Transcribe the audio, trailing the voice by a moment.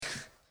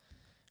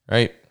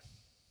Right.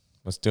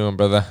 What's doing,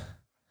 brother?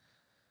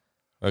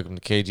 Welcome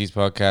to KG's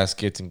podcast,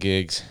 Skits and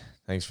Gigs.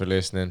 Thanks for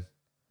listening.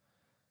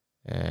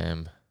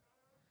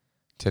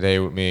 Today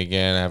with me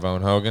again, I have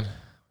Owen Hogan.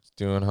 What's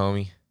doing,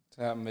 homie? What's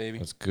happening, baby?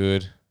 What's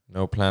good?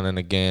 No planning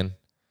again.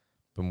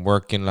 Been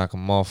working like a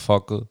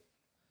motherfucker.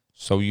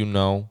 So you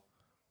know,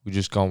 we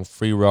just gonna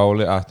free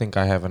roll it. I think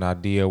I have an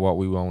idea what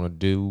we want to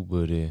do,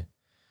 but we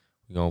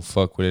gonna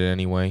fuck with it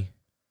anyway.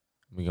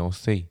 We gonna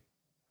see.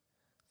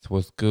 So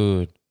what's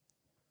good?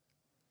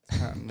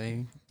 What's happening,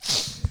 baby?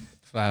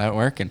 Flat out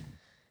working.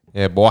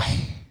 Yeah, boy.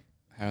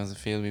 How does it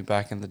feel to be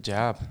back in the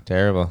job?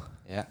 Terrible.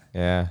 Yeah.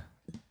 Yeah.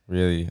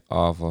 Really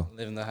awful.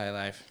 Living the high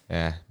life.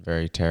 Yeah,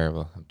 very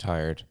terrible. I'm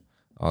tired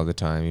all the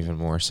time, even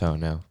more so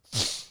now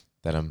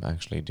that I'm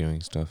actually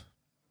doing stuff.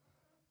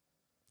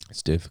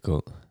 It's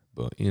difficult,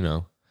 but you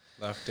know.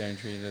 Lockdown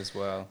treated as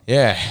well.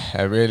 Yeah,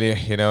 I really,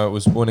 it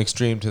was one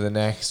extreme to the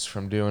next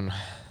from doing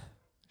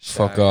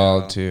fuck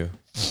all to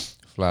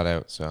flat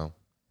out. So,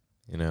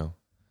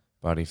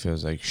 body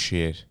feels like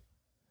shit.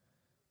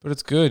 But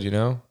it's good,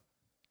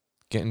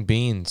 getting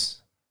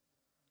beans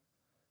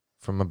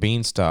from a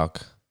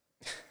beanstalk.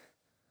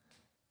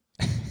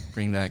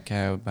 Bring that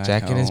cow back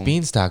Jack home. and his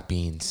beanstalk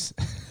beans.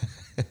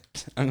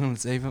 I'm going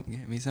to save up and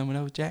get me some of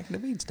those Jack and the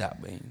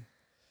Beanstalk beans.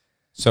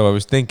 So I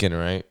was thinking,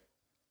 right,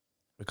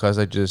 because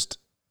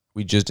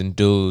we just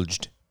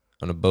indulged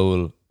on a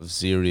bowl of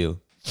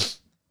cereal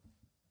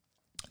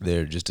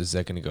there just a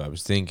second ago. I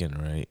was thinking,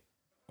 right,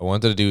 I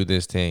wanted to do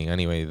this thing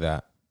anyway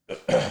that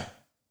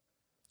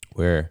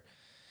where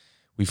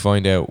we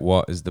find out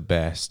what is the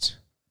best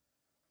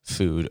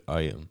food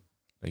item,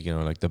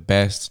 like the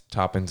best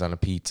toppings on a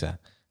pizza.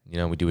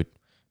 We do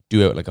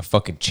it like a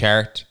fucking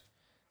chart,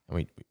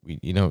 and we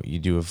you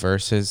do a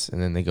versus, and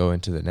then they go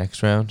into the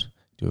next round.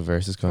 Do a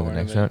versus, go into the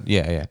next round.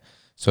 Yeah.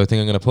 So I think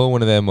I'm gonna pull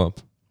one of them up,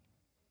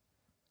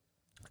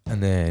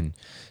 and then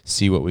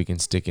see what we can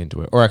stick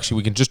into it. Or actually,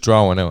 we can just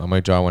draw one out. I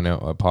might draw one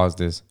out. I'll pause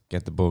this,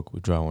 get the book.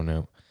 We draw one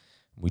out.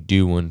 We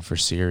do one for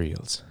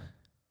cereals.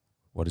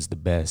 What is the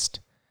best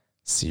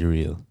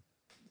cereal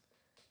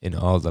in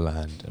all the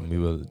land? And we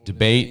will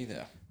debate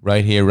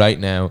right here, right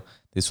now.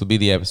 This will be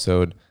the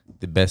episode.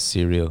 The best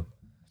cereal.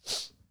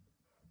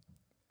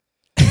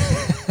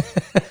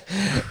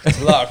 It's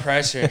a lot of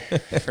pressure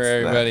for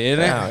everybody,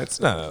 isn't it? No,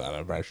 it's not a lot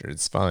of pressure.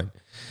 It's fine.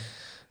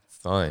 It's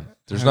fine.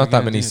 There's not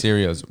that many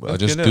cereals.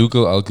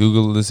 I'll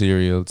Google the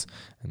cereals,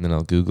 and then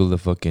I'll Google the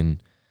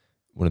fucking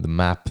one of the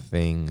map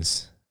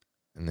things,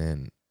 and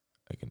then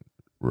I can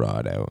raw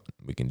it out.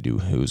 We can do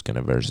who's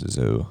gonna versus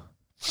who.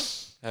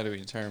 How do we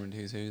determine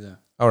who's who, though?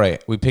 All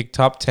right, we pick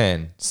top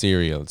 10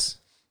 cereals.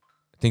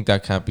 I think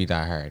that can't be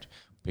that hard.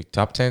 Pick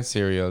top 10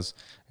 cereals,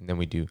 and then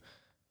we do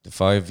the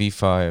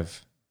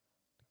 5v5.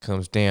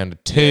 Comes down to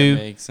 2. Yeah,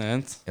 makes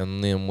sense.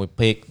 And then we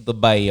pick the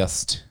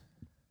best.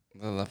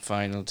 Well, the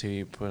final 2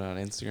 you put on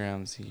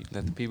Instagram, so you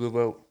let the people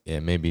vote. Yeah,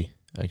 maybe.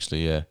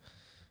 Actually, yeah.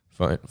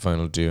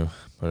 Final 2,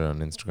 put it on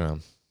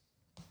Instagram.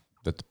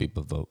 Let the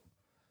people vote.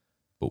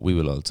 But we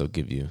will also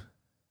give you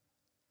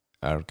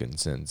our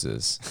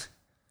consensus.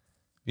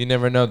 You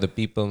never know. The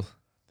people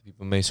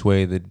may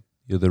sway the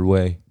other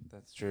way.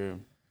 That's true.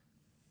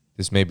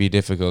 This may be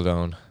difficult,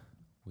 on.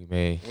 We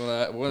may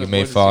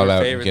what fall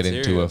out and get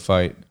into a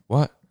fight.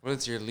 What?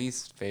 What's your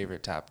least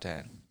favorite top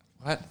 10?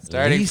 What?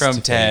 Starting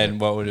from 10,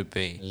 what would it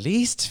be?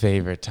 Least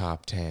favorite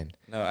top 10?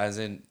 No, as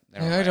in...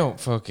 I don't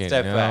fucking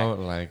Step know. back.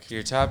 Like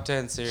Your top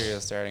 10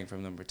 cereals starting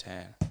from number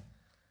 10.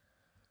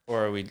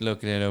 Or are we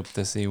looking it up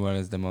to see what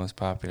is the most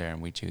popular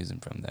and we choosing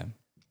from them?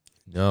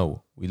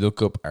 No, we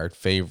look up our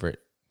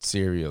favorite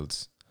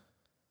cereals.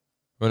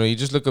 Well, no, you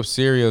just look up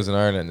cereals in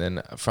Ireland,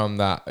 and from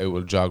that, it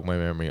will jog my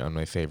memory on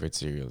my favorite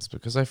cereals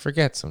because I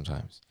forget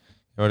sometimes. You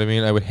know what I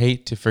mean? I would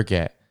hate to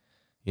forget.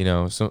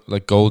 So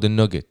like Golden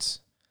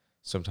Nuggets.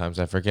 Sometimes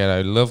I forget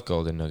I love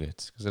Golden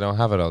Nuggets because I don't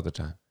have it all the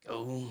time.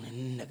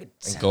 Golden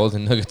Nuggets. And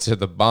Golden Nuggets are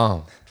the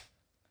bomb.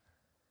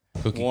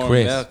 Cookie Warm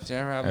Crisp milk. Do you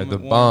ever have are them the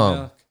with bomb. warm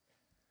milk?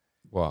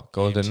 What?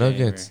 Golden Game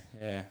changer. Nuggets?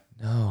 Yeah.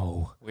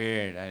 No.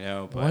 Weird, I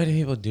know, but Why do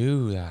people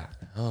do that?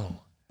 No.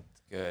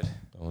 it's good.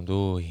 Don't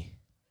do it.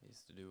 I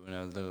used to do when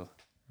I was little.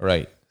 All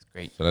right. It's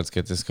great. So let's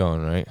get this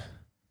going, right?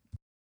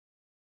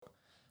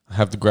 I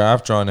have the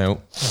graph drawn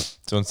out.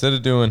 So instead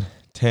of doing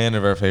 10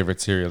 of our favorite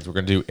cereals, we're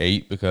going to do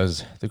 8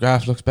 because the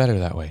graph looks better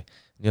that way.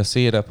 And you'll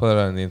see it. I'll put it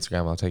on the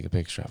Instagram. I'll take a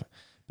picture of it.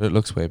 But it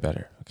looks way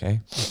better,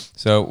 okay?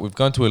 So we've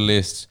gone to a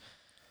list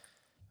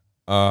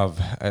of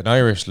an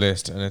Irish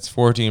list, and it's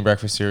 14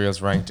 breakfast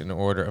cereals ranked in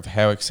order of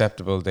how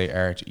acceptable they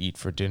are to eat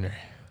for dinner.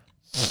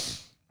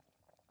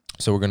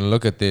 So we're going to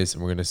look at this,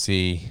 and we're going to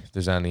see if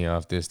there's any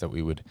of this that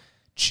we would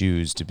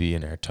choose to be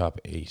in our top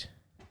 8.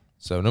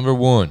 So number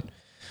 1,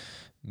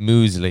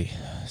 muesli,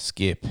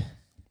 skip,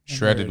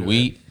 shredded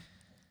wheat.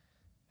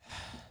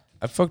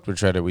 I fucked with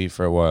shredded wheat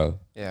for a while.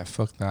 Yeah,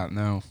 fuck that,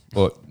 no.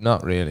 But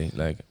not really.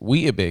 Like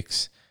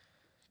Weetabix,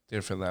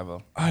 Different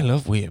level. I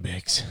love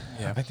Weetabix.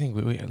 Yeah. I think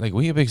like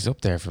Weetabix is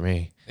up there for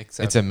me. It's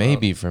a Acceptable.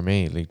 maybe for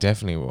me. Like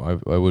definitely,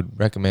 I would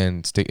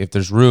recommend stick if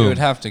there's It room. would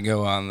have to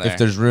go on there. If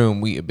there's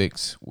room,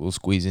 Weetabix will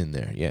squeeze in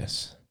there.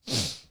 Yes.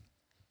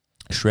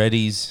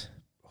 Shreddies.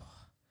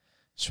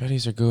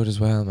 Shreddies are good as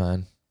well,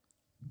 man.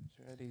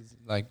 Shreddies,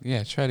 like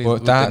Shreddies. But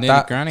With the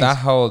knitted grannies. that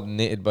whole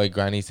knitted by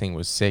granny thing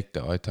was sick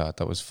though. I thought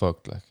that was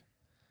fucked. Like,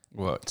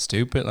 What,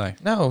 stupid?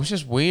 Like, no, it was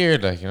just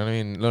weird. Like, you know what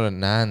I mean? A lot of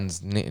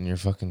nans knitting your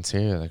fucking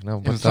cereal. Like, no,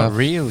 but it's not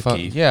real,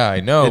 Keith. Yeah, I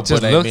know. It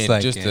just but looks I mean,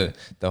 like just it.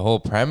 the whole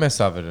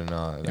premise of it and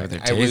all. Yeah, Like, they're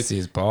I was- tasty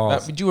as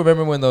balls. do you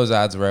remember when those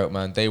ads were out,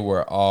 man? They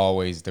were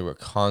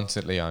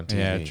constantly on TV.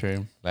 Yeah,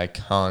 true. Like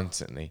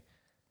constantly,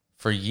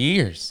 for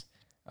years.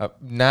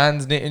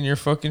 Nan's knitting your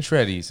fucking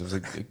shreddies. I was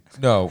like,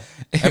 no.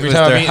 It Every was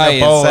time their I'm eating a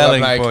highest bowl, I'm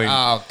selling like, point.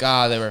 oh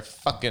god, they were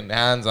fucking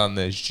hands on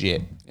this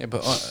shit. Yeah,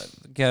 but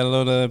get a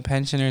load of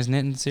pensioners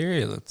knitting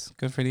cereal. It's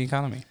good for the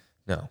economy.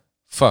 No,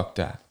 fuck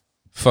that.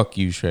 Fuck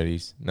you,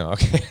 shreddies. No,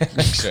 okay,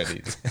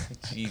 shreddies.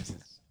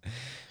 Jesus.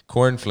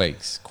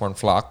 Cornflakes,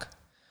 cornflock.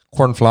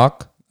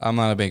 I'm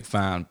not a big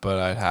fan, but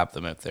I'd have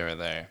them if they were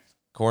there.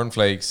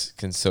 Cornflakes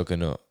can suck a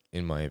nut,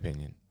 in my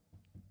opinion.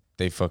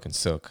 They fucking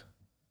suck.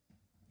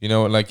 You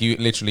know, like you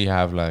literally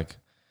have like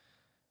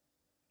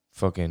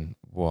fucking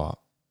what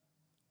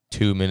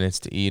 2 minutes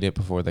to eat it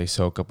before they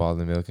soak up all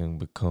the milk and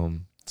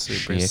become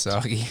Super shit.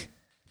 soggy.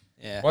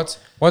 Yeah.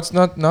 What's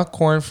not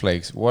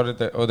cornflakes? What are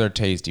the other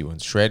tasty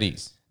ones?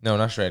 Shreddies? No,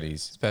 not Shreddies.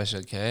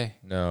 Special K.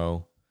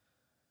 No.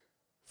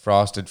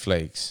 Frosted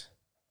Flakes.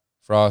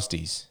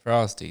 Frosties.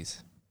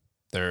 Frosties.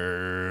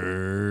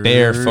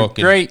 They're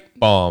fucking great.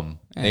 bomb.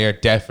 Yeah. They are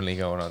definitely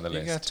going on the You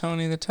list. got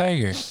Tony the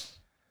Tiger.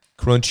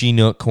 Crunchy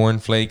nut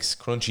cornflakes.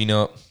 Crunchy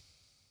nut.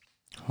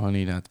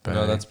 Honey Nut Better.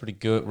 No, that's pretty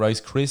good. Rice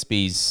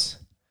Krispies.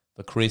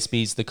 The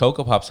Krispies. The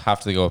Cocoa Pops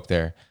have to go up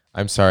there.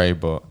 I'm sorry,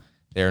 but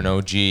they're an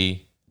OG.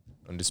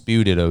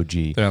 Undisputed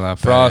OG. They're a lot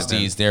better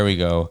Frosties. There we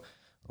go.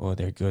 Oh,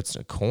 they're good.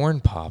 So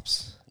Corn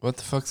Pops. What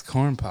the fuck's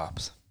Corn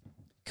Pops?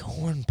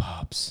 Corn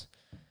Pops.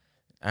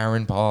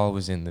 Aaron Paul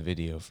was in the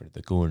video for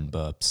the Corn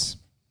Pops.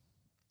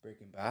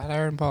 Breaking Bad,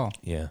 Aaron Paul.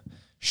 Yeah.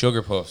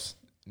 Sugar Puffs.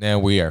 Now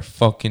we are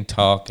fucking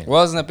talking.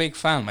 Wasn't a big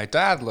fan. My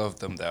dad loved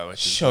them though.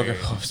 Which is Sugar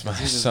weird, Puffs, man. 'cause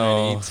he doesn't So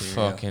really eat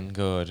cereal. fucking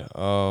good.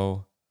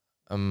 Oh,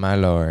 my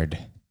lord.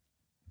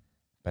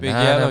 Big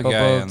yellow guy on the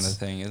bubbles,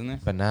 thing, isn't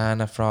it?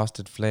 banana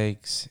frosted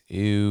flakes.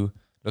 Ew.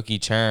 Lucky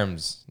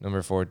Charms,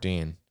 number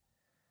 14.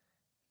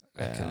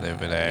 I can live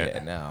without.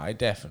 Yeah, no, I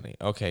definitely.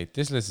 Okay,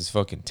 this list is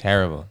fucking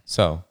terrible.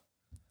 So,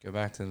 Go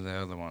back to the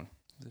other one.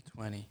 The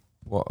 20.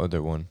 what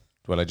other one?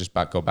 Will I just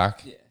go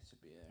back? Yeah, it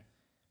should be there.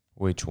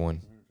 Which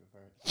one?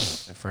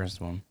 The first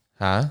one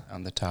Huh?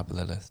 on the top of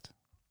the list.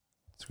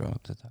 Scroll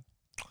up to the top.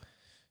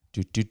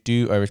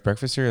 Irish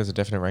breakfast cereal has a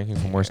definite ranking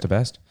from worst to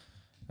best.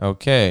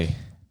 Okay.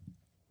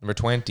 Number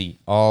 20,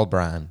 All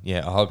Bran.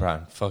 Yeah, All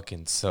Bran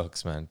fucking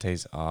sucks, man.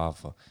 Tastes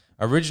awful.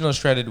 Original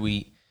shredded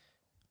wheat.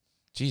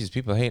 Jesus,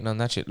 people hating on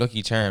that shit.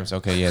 Lucky Charms.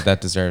 Okay, yeah,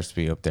 that deserves to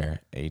be up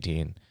there.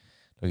 18.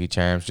 Lucky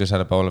Charms. Just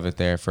had a bowl of it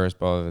there. First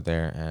bowl of it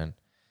there. And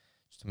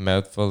just a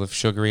mouthful of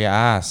sugary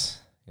ass.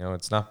 You know,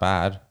 it's not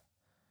bad.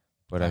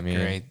 But I Not mean,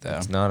 great, though.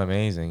 it's not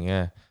amazing,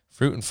 yeah.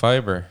 Fruit and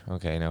fiber.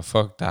 Okay, now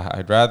fuck that.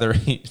 I'd rather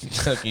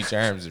eat Lucky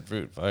Charms than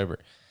fruit and fiber.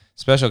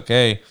 Special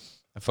K.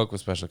 I fuck with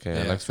Special K.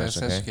 I like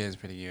Special K. K is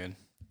pretty good.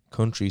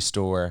 Country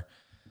Store.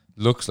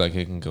 Looks like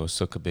it can go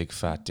suck a big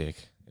fat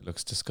dick. It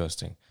looks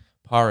disgusting.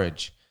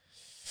 Porridge.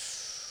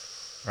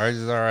 Ours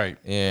is alright.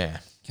 Yeah.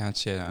 Can't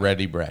shit on it.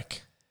 Ready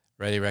Breck.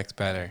 Ready Rex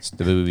better. It's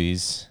the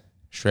boobies.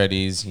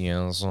 Shreddies.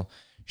 Yes.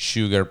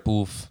 Sugar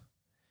Poof.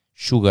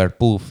 Sugar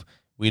Poof.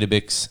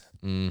 Weetabix.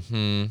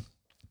 Mm-hmm.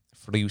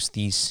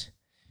 Frosties.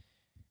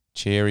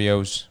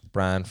 Cheerios.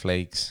 Bran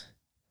Flakes.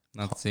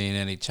 Not seeing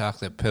any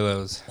chocolate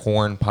pillows.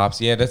 Corn Pops.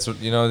 Yeah, that's what,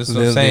 you know, this is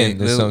what I'm saying.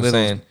 This is what I'm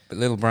saying.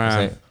 Little I'm brown.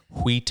 saying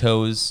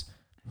Wheatos,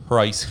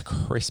 Rice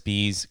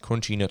Krispies,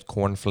 Crunchy Nut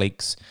Corn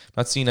Flakes.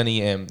 Not seen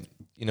any,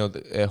 you know,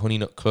 the Honey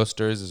Nut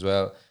Clusters as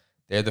well.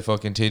 They're the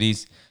fucking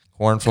titties.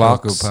 Corn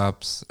Cocoa Flocks.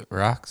 Pops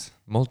rocks.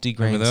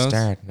 Multi-grain Remember those?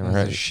 start. Never Those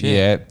heard are of shit.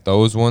 Yeah,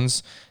 those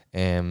ones.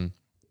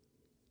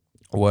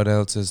 What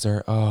else is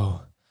there?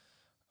 Oh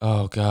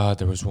God,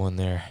 there was one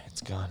there.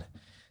 It's gone.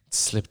 It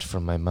slipped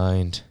from my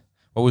mind.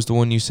 What was the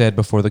one you said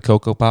before the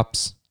Cocoa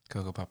Pops?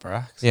 Cocoa Pop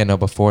rocks. Yeah, no,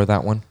 before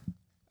that one.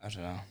 I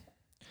don't know.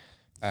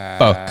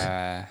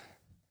 Fuck.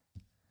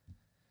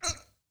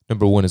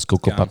 Number one is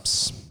Cocoa Gone.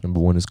 Pops. Number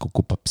one is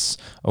Cocoa Pops.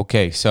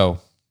 Okay, so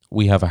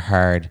we have a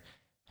hard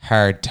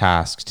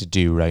task to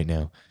do right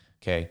now.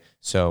 Okay,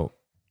 so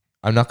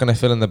I'm not going to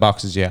fill in the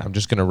boxes yet. I'm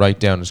just going to write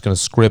down, just going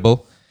to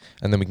scribble,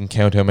 and then we can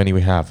count how many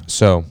we have.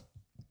 So,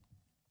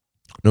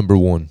 number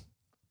one.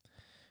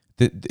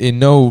 In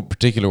no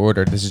particular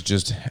order, this is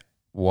just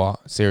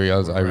what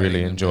cereals We're I really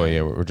writing them enjoy. down.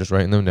 Yeah, we're just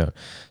writing them down.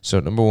 So,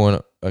 number one,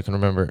 I can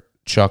remember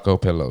Choco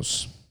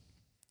Pillows.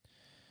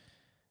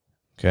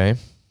 Okay.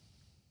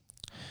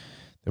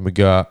 Then we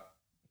got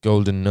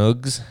Golden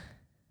Nugs.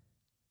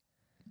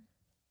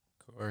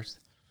 Of course.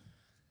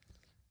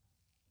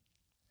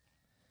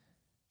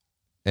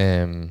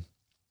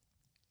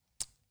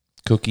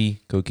 Cookie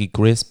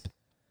crisp.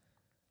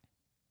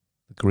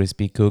 The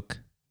crispy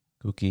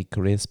cookie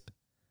crisp.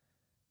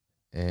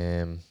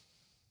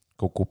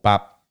 Cocoa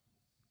Pop.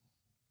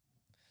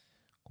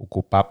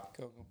 Cocoa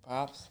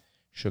Pops.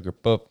 Sugar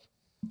Puff.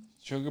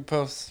 Sugar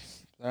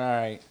Puffs. All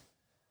right.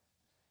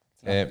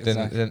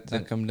 Then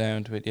Don't come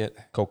down to it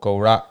yet. Cocoa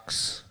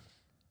Rocks.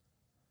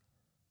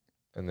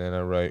 And then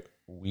I write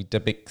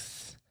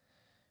Weetabix.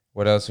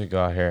 What else we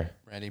got here?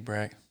 Ready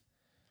Break.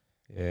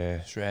 Yeah.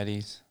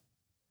 Shreddies.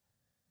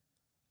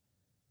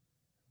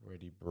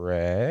 Ready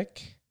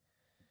Break.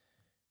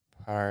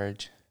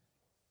 Porridge.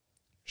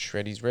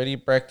 Shreddies Ready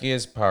Break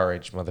is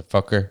porridge,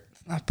 motherfucker.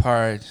 It's not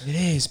porridge. It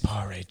is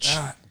porridge.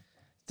 Not.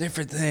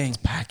 Different thing.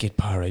 Packet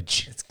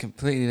porridge. It's a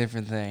completely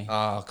different thing.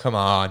 Oh, come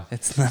on.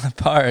 It's not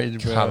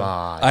porridge, bro. Come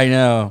on. I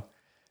know.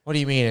 What do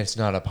you mean it's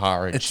not a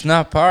porridge? It's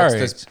not porridge.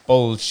 That's this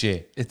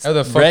bullshit. It's How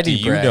the fuck Ready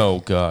do you Break. know,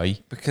 guy?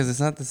 Because it's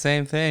not the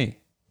same thing.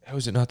 How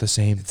is it not the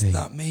same It's thing?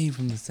 not made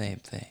from the same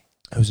thing.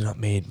 How is it not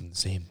made from the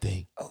same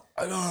thing? Oh,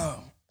 I don't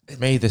know.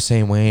 Made the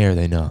same way, are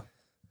they not?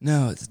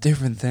 No, it's a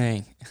different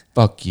thing.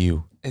 Fuck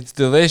you. It's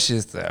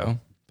delicious, though.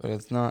 But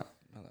it's not.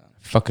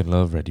 Fucking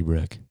love Ready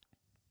Break.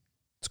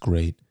 It's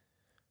great.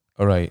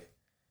 All right.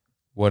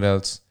 What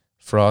else?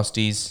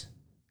 Frosties.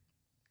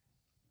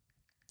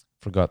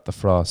 Forgot the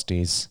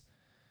Frosties.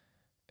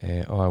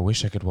 I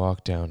wish I could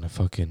walk down the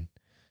fucking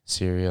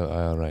cereal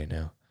aisle right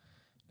now.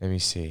 Let me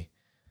see.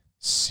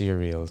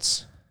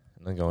 Cereals.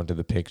 And then go into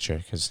the picture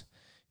because,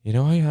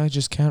 I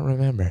just can't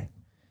remember.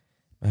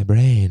 My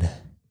brain.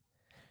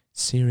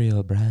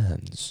 Cereal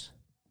brands.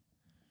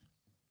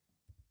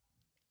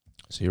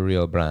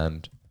 Cereal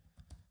brand.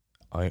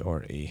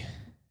 IRELAND.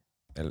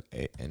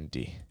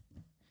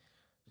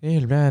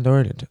 Cereal brand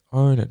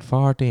Ireland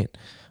 14.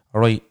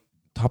 Alright,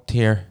 top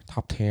tier,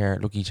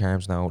 Lucky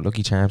Charms now.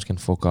 Lucky Charms can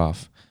fuck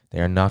off. They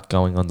are not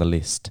going on the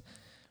list.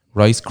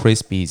 Rice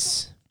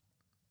Krispies.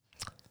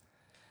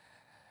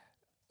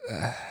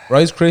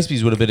 Rice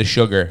Krispies with a bit of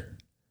sugar.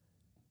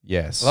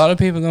 Yes. A lot of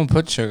people don't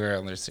put sugar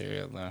on their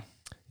cereal, though.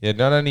 Yeah,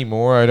 not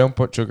anymore. I don't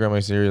put sugar on my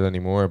cereal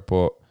anymore,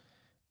 but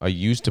I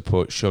used to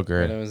put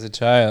sugar When I was a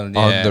child,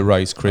 on the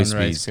Rice on Rice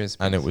Krispies, Krispies.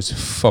 and it was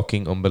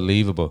fucking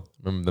unbelievable.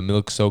 Remember the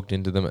milk soaked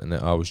into them, and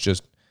it was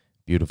just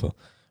beautiful.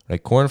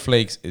 Like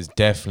cornflakes is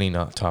definitely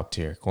not top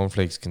tier.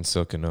 Cornflakes can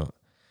suck a nut.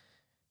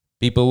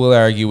 People will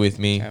argue with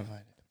me Can't find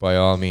it. by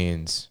all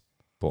means,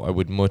 but I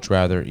would much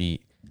rather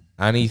eat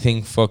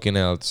anything fucking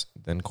else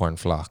than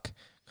cornflock.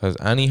 Because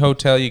any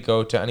hotel you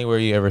go to, anywhere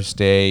you ever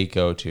stay,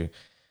 go to,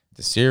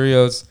 the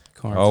cereals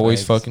are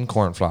always Cornflakes. fucking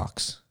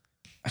cornflocks.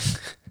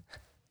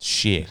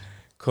 Shit.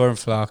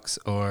 Cornflakes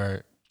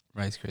or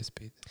Rice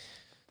Krispies.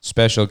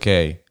 Special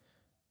K.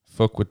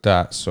 Fuck with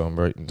that. So I'm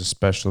writing the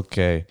Special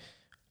K.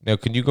 Now,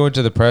 can you go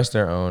into the press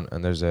there, Owen?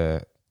 And there's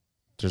a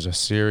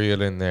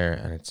cereal in there,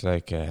 and it's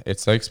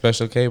like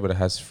Special K, but it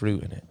has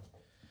fruit in it.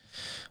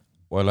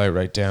 While I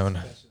write down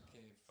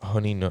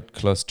Honey Nut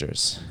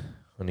Clusters.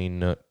 Honey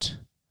Nut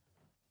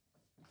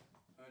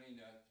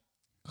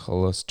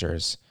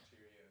Clusters.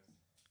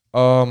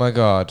 Oh my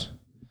god,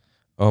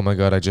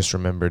 I just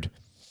remembered.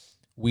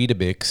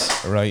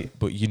 Weetabix, right?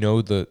 But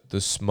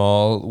the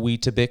small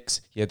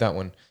Weetabix? Yeah, that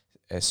one.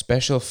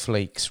 Special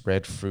Flakes,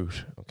 red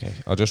fruit. Okay,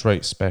 I'll just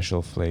write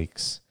Special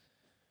Flakes.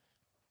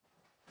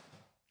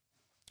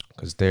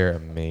 Because they're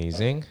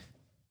amazing.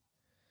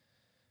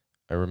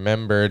 I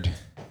remembered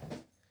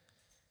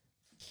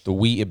the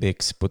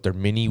Weetabix, but they're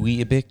mini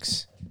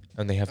Weetabix.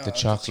 And they have the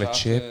chocolate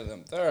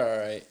chip. They're all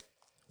right.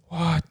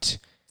 What?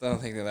 I don't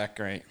think they're that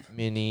great.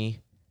 Mini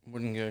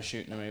Wouldn't go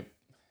shooting them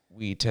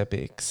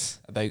Weetabix.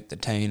 about the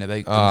town,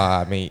 about them.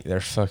 Ah, mate,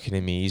 they're fucking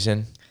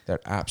amazing. They're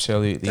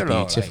absolutely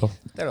beautiful. All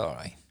right. They're all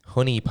right.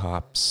 Honey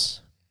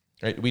Pops.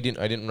 Right, I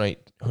didn't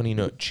write honey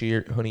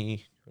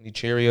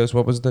Cheerios.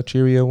 What was the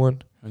Cheerio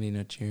one? Honey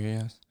Nut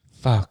Cheerios.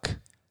 Fuck.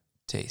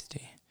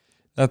 Tasty.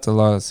 That's a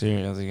lot of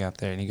cereals you got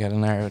there, and you got to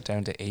narrow it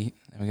down to 8.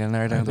 And we got to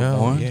narrow it down to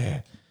 1.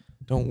 Yeah.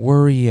 Don't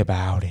worry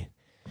about it.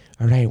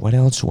 All right, what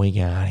else we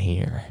got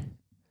here?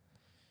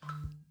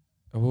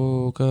 I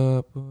woke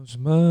up was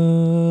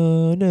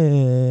Monday.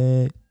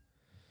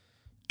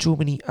 Too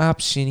many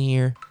options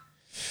here.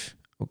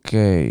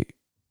 Okay.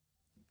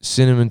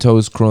 Cinnamon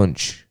Toast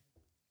Crunch.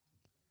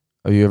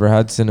 Have you ever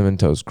had Cinnamon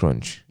Toast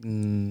Crunch?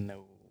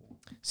 No.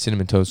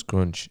 Cinnamon Toast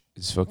Crunch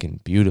is fucking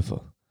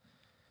beautiful.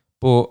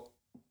 But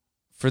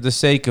for the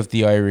sake of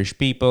the Irish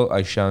people,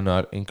 I shall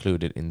not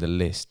include it in the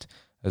list.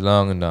 I'm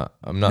not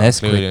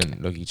Nesquik.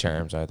 including Lucky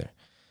Charms either.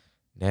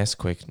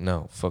 Nesquik?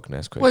 No, fuck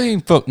Nesquik. What do you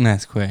mean, fuck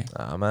Nesquik?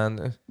 Ah,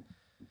 man.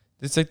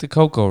 It's like the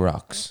Cocoa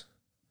Rocks.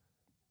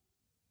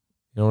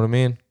 You know what I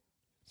mean?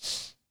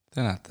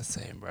 They're not the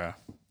same, bro.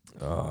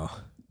 Oh.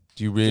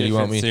 Do you really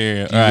want me?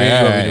 Cereal. Do you really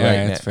want me to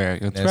write That's fair.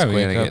 It's Nesquik probably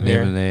going to up get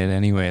here? eliminated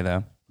anyway,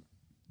 though.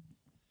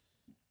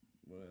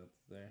 What else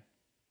is there?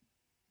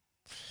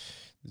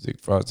 There's like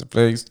Frosted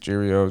Flakes,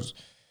 Cheerios,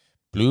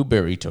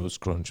 Blueberry Toast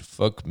Crunch.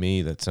 Fuck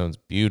me, that sounds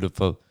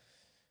beautiful.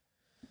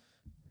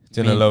 It's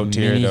in a low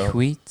tier, mini though.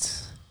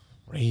 Wheats.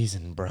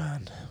 Raisin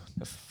Bran.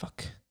 The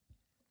fuck?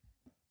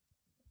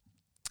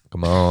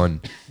 Come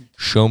on.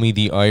 Show me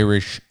the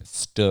Irish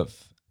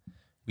stuff.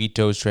 Wheat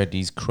toast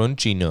shreddies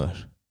crunchy nut.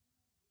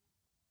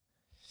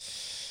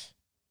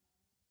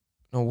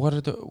 No, what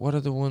are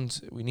the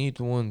ones we need?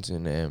 The ones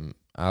in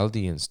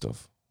Aldi and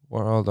stuff.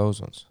 What are all those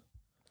ones?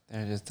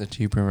 They're just the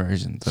cheaper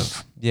versions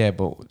of. Yeah,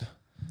 but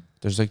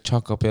there's like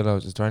chocolate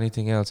pillows. Is there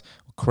anything else?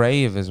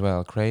 Crave as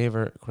well.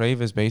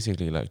 Crave is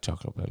basically like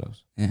chocolate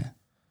pillows. Yeah.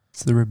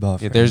 It's the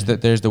rip-off. Yeah, there's the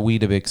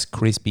Weetabix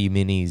crispy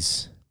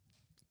minis.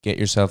 Get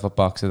yourself a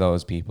box of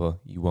those, people.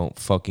 You won't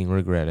fucking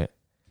regret it.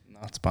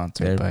 Not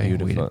sponsored They're by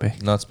beautiful.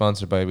 Weetabix. Not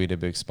sponsored by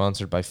Weetabix.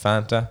 Sponsored by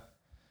Fanta.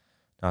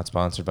 Not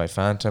sponsored by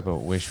Fanta, but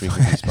wish we could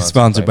be sponsored,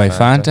 Sponsored by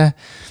Fanta.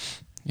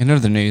 In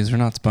other news, we're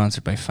not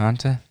sponsored by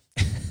Fanta.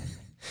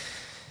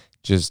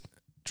 Just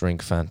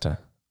drink Fanta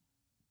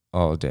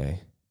all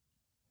day.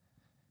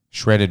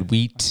 Shredded I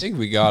wheat. think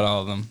we got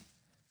all of them.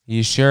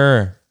 You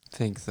sure? I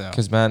think so.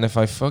 Because, man, if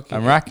I fucking...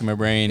 I'm racking my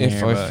brain if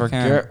here. I but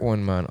forget can't.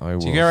 one, man, I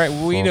will. Do you get right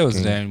Weedos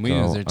fucking down?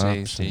 Weedos go are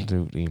tasty.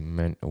 Absolutely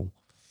mental.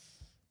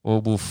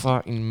 Well,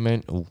 fucking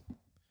mental.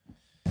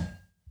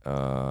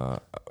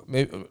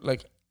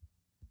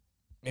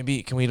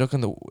 Maybe can we look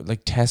on the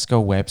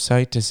Tesco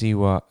website to see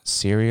what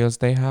cereals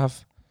they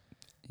have?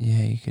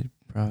 Yeah, you could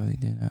probably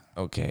do that.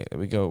 Okay, there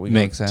we go. We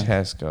Makes got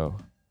sense.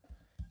 Tesco.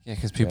 Yeah,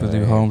 because people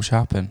do home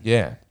shopping.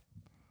 Yeah.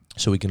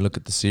 So we can look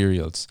at the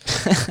cereals.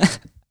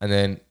 And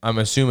then I'm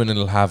assuming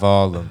it'll have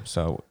all of them.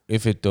 So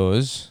if it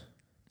does,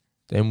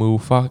 then we'll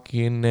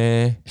fucking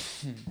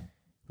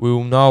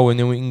we'll know, and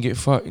then we can get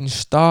fucking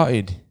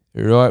started.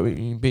 Right, we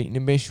can beat the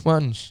best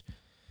ones.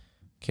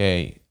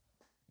 Okay.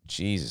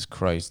 Jesus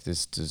Christ,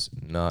 this does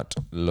not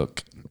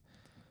look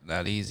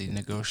That easy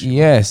negotiable.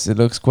 Yes, it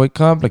looks quite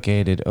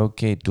complicated.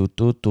 Okay. Just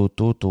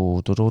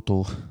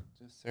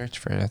search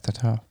for it at the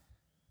top.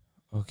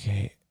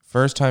 Okay.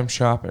 First time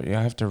shopper. You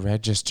have to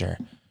register.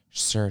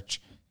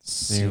 Search.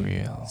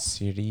 Cereal.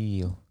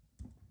 Cereal.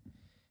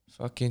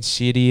 Fucking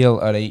cereal.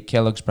 Alright.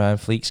 Kellogg's brand.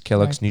 Fleeks.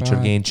 Kellogg's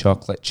Nutrigrain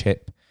chocolate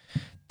chip.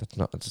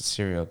 It's a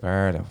cereal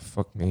bar though.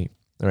 Fuck me.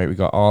 Alright, we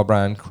got all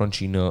brand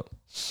crunchy nut.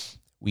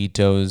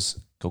 Weetos.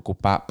 Cocoa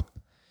Pop.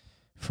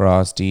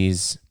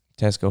 Frosties.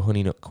 Tesco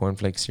Honey Nut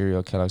Cornflakes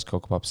cereal. Kellogg's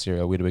Cocoa Pops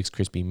cereal. Weetabix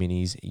Crispy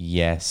Minis.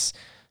 Yes.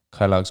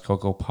 Kellogg's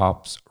Cocoa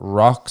Pops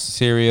Rocks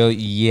cereal.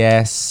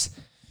 Yes.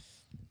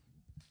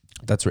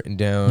 That's written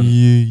down.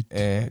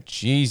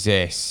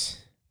 Jesus.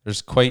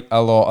 There's quite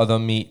a lot of the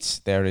meats.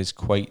 There is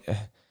quite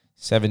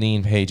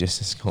 17 pages.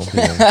 It's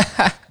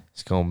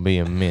gonna be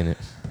a minute.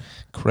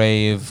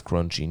 Crave,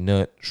 crunchy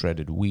nut,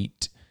 shredded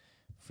wheat,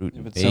 fruit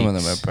and But bakes. some of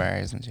them are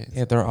bars and shit.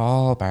 Yeah, they're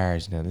all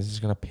bars now. This is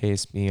gonna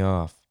piss me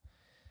off.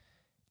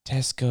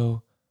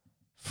 Tesco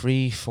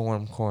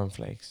free-form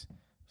cornflakes.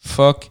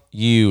 Fuck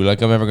you.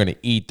 Like I'm ever gonna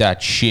eat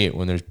that shit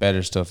when there's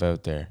better stuff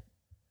out there.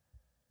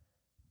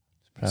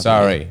 Probably.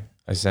 Sorry,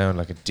 I sound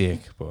like a dick,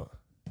 but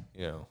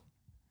you know,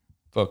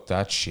 fuck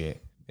that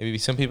shit. Maybe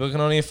some people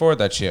can only afford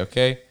that shit,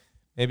 okay?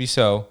 Maybe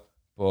so,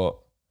 but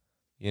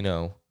you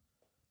know,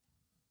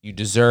 you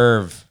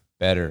deserve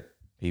better,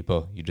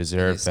 people. You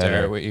deserve You better,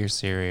 start with your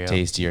cereal.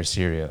 tastier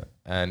cereal.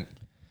 And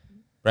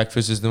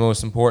breakfast is the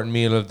most important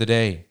meal of the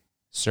day.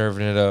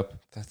 Serving it up.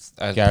 That's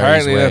Gary's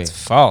apparently way. that's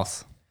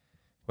false.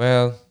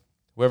 Well,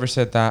 whoever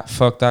said that,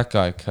 fuck that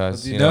guy,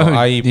 because You you know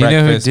I eat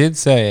breakfast who did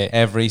say it?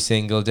 every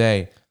single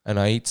day, and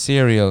I eat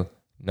cereal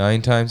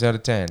 9 times out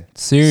of 10,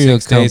 Cereal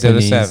 6 days out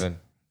of companies. 7,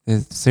 The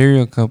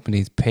cereal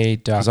companies pay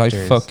because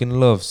doctors. I fucking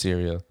love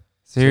cereal.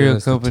 cereal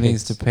Cereal's the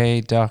companies to tits.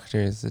 pay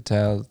doctors to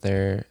tell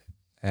their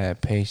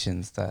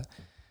patients that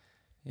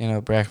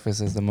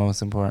breakfast is the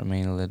most important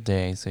meal of the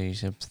day, so you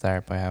should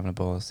start by having a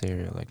bowl of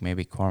cereal, like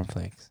maybe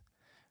cornflakes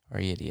or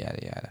yada yada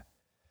yada.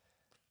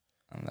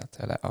 And that's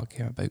how that all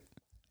came about.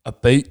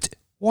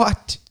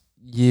 What?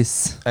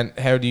 Yes, And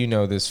how do you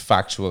know this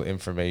factual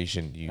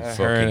information? You I heard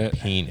fucking it.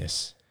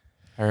 penis.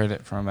 heard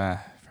it from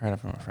a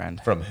friend.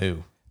 From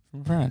who?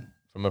 From a friend.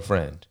 From a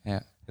friend.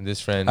 Yeah. And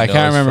this friend. I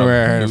can't knows remember from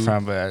where I heard it who?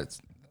 from, but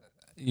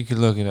you could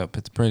look it up.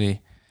 It's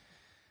pretty.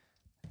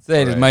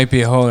 Say there Right. might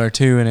be a hole or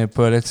two in it,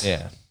 but it's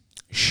Yeah.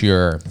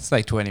 Sure. it's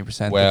like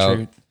 20% Well, the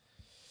truth.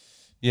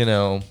 You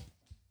know,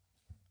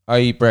 I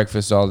eat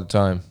breakfast all the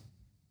time.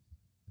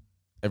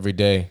 Every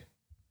day.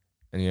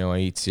 And, you know, I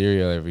eat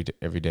cereal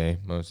every day,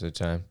 most of the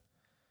time.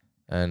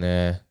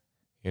 And,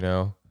 you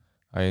know,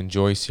 I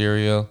enjoy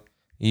cereal.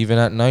 Even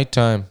at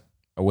nighttime,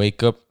 I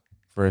wake up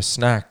for a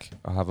snack.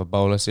 I'll have a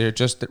bowl of cereal.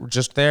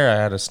 Just there, I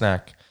had a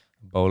snack.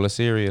 A bowl of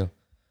cereal.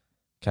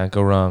 Can't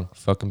go wrong.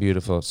 Fucking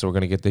beautiful. So we're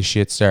going to get this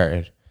shit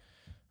started.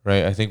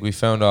 Right? I think we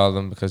found all of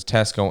them because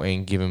Tesco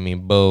ain't giving me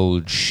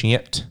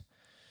bullshit.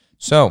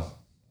 So,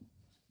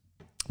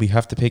 we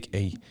have to pick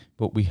a,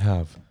 but we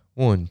have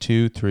 1,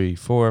 2, 3,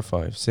 4,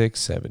 5, 6,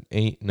 7,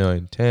 8,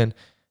 9, 10,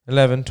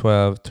 11,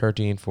 12,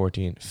 13,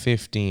 14,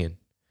 15.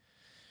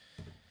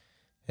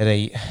 At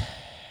 8,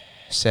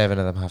 7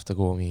 of them have to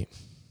go meet.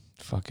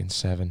 Fucking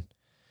 7.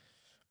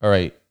 All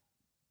right.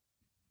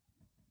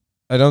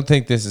 I don't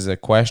think this is a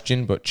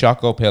question, but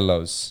Choco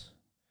Pillows.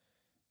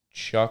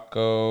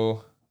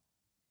 Choco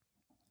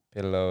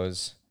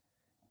Pillows.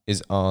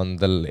 is on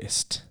the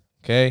list.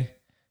 Okay?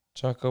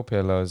 Choco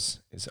Pillows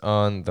is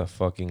on the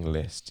fucking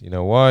list. You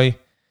know why?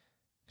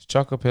 'Cause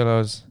Choco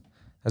Pillows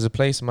has a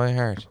place in my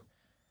heart.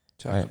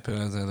 Chocolate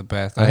pillows are the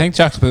best. I think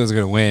chocolate pillows are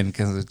going to win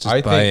because it's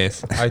just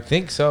biased. I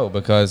think so,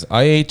 because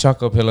I ate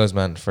Choco Pillows,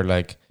 man, for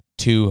like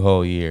 2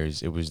 whole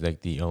years. It was like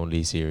the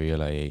only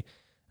cereal I ate,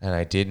 and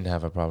I didn't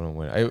have a problem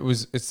with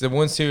it. It's the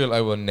one cereal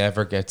I will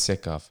never get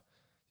sick of.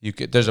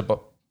 There's a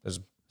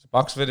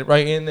box of it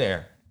right in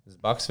there. There's a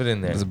box of it in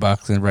there. There's a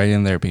box right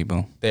in there,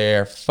 people.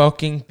 They're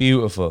fucking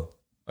beautiful.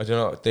 I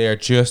don't know. They are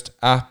just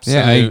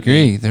absolutely. Yeah, I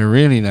agree. They're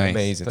really nice.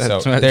 Amazing.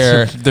 That's So what-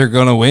 they're they're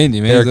gonna win.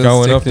 You may they're as well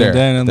going stick up them there.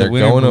 down on They're the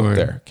winner going up board.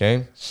 there.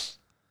 Okay.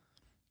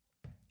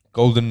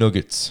 Golden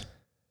Nuggets.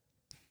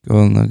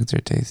 Golden nuggets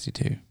are tasty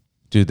too.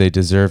 Do they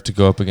deserve to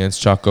go up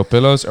against Choco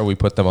Pillows, or we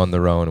put them on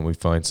their own and we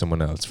find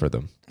someone else for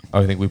them?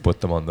 I think we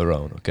put them on their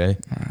own. Okay.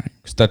 All right.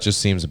 Because that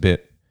just seems a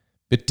bit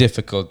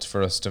difficult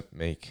for us to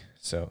make.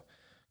 So,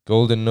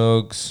 Golden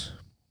Nugs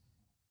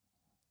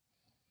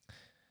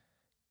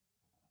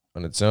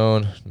on its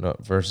own,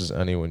 not versus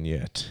anyone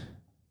yet.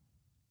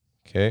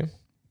 Okay.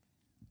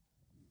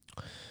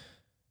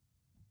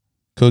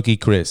 Cookie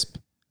Crisp.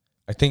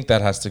 I think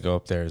that has to go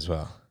up there as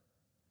well.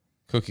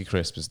 Cookie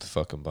Crisp is the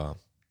fucking bomb.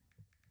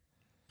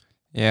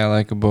 Yeah, I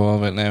like a bowl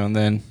of it now and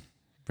then.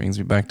 Brings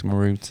me back to my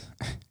roots.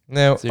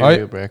 Now,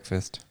 Cereal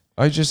breakfast.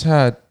 I just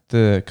had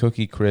the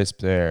Cookie Crisp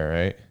there,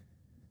 right?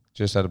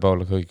 Just had a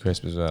bowl of Cookie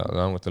Crisp as well,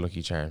 along with the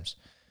Lucky Charms.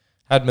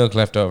 Had milk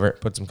left over,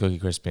 put some Cookie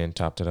Crisp in,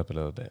 topped it up a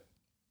little bit.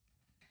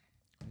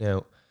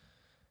 Now,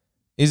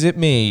 is it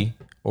me,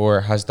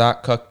 or has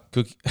that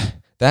cookie,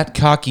 that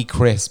cocky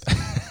crisp?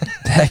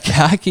 That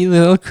cocky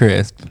little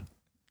crisp.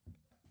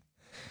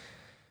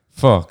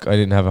 Fuck, I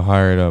didn't have it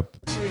hired up.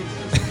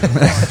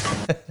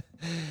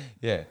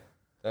 Yeah,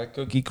 that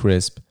Cookie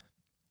Crisp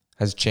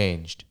has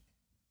changed.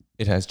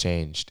 It has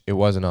changed. It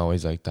wasn't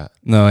always like that.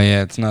 No,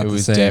 yeah, it's not It the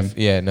was same.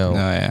 no. No,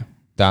 yeah.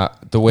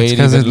 That the way It's it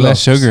because even there's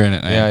less looks- sugar in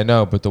it now. Yeah, I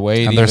know, but the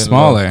way it And even they're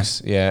smaller.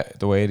 looks, yeah,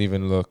 the way it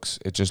even looks,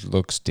 it just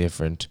looks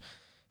different.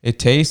 It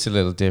tastes a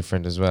little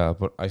different as well,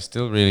 but I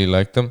still really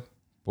like them.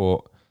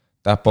 But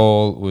that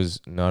bowl was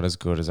not as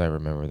good as I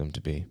remember them to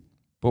be.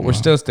 But we're No.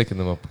 still sticking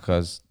them up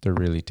because they're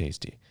really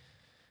tasty.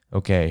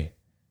 Okay.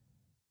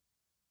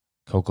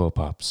 Cocoa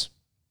Pops.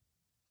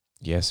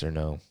 Yes or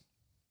no?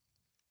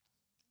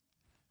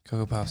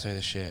 Cocoa Pops are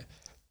the shit.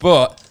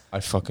 But I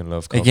fucking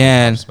love Cocoa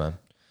Again, Pops, man.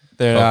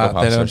 they're Cocoa not. They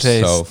Pops are don't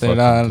taste. so they're fucking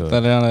not.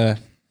 good.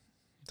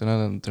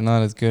 They're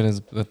not as good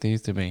as what they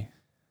used to be,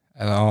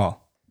 at all.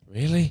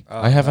 Really? Oh,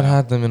 I haven't man.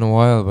 had them in a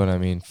while, but I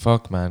mean,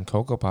 fuck, man.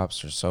 Cocoa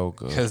Pops are so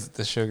good. Because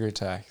the sugar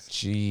tax,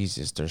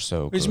 Jesus, they're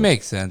so which good.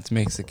 makes sense.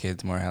 Makes the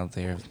kids more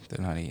healthier. If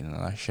they're not eating a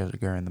lot of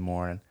sugar in the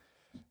morning.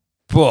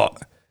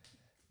 But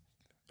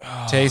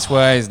taste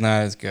wise,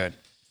 not as good.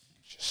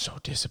 Just so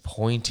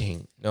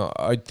disappointing. No,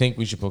 I think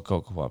we should put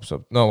Cocoa Pops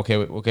up. No, okay,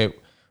 okay. I'm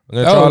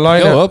gonna draw a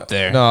line go out. up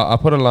there. No, I'll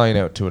put a line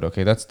out to it.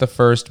 Okay, that's the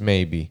first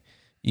maybe.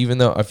 Even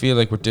though I feel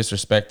like we're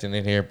disrespecting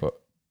it here, but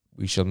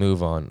we shall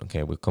move on.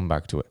 Okay, we'll come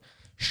back to it.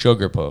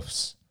 Sugar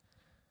Puffs.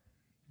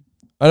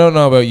 I don't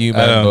know about you,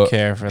 man. I don't but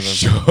care for them.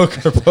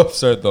 Sugar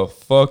Puffs are the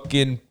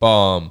fucking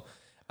bomb.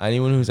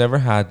 Anyone who's ever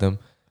had them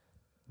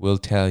will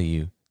tell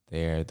you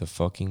they are the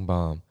fucking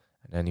bomb.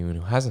 And anyone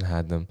who hasn't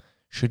had them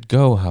should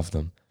go have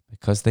them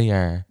because they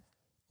are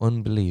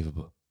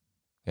unbelievable.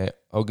 Okay,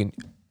 Hogan,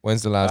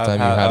 when's the last time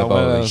you had a when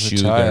I bowl of was a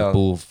sugar child.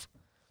 puff?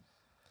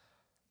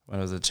 When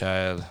I was a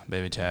child,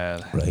 baby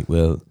child. Right,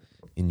 well,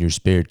 in your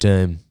spare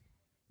time,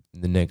 in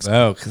the next,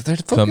 No, because they're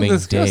fucking Coming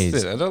disgusting.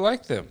 days. I don't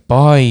like them.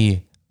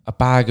 buy a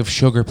bag of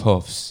sugar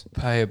puffs.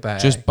 Buy a bag.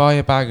 Just buy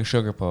a bag of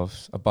sugar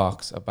puffs, a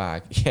box, a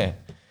bag. Yeah.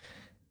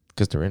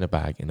 Because they're in a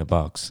bag, in a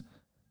box.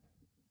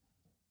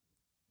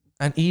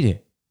 And eat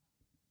it.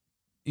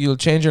 You'll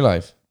change your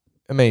life.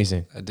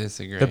 Amazing. I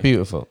disagree. They're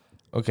beautiful.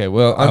 Okay,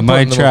 well, I I'm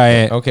might putting them try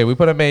up. it. Okay, we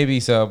put a maybe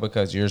so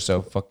because you're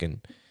so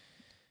fucking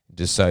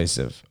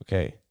decisive.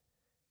 Okay.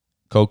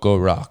 Cocoa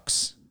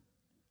Rocks.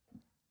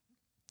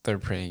 They're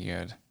pretty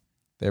good.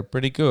 They're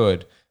pretty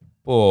good,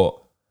 but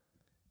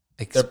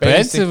they're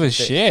Expensive as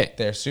basic- shit.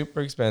 They're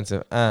super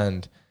expensive,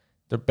 and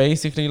they're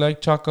basically like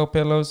Choco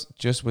Pillows,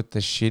 just with the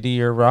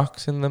shittier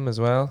rocks in them as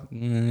well.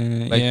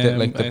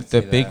 Like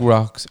the big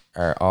rocks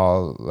are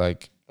all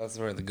like, That's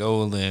where the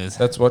gold is.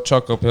 that's what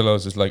Choco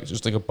Pillows is like,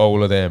 just like a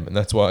bowl of them, and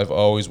that's what I've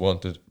always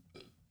wanted.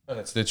 And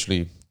it's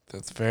literally,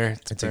 That's fair.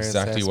 it's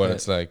exactly what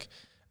it's like,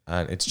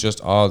 and it's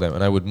just all them,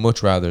 and I would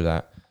much rather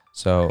that.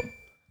 So,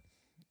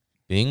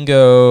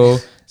 bingo.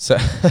 So,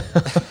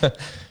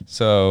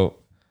 so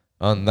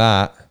on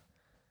that,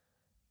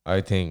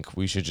 I think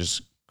we should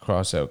just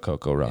cross out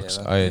Cocoa Rocks.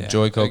 Yeah, I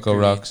enjoy Cocoa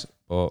agreed. Rocks,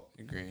 but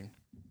Agreed.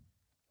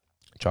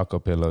 Choco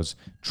Pillows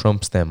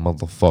trumps them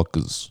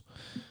motherfuckers.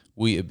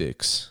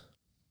 Weetabix.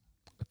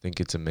 I think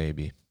it's a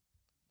maybe.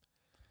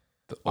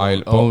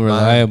 I'll- Oh, but man-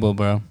 reliable,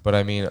 bro. But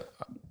I mean,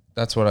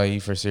 that's what I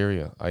eat for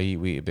cereal. I eat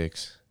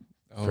Weetabix.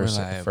 Oh, For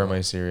reliable.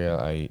 my cereal,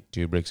 I eat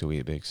 2 bricks of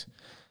Weetabix,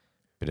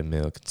 bit of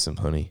milk and some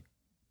honey.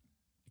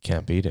 You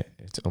can't beat it.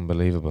 It's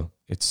unbelievable.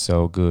 It's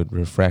so good,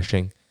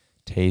 refreshing.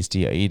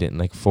 tasty. I eat it in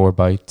like 4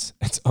 bites.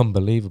 It's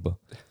unbelievable.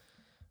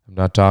 I'm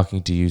not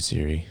talking to you,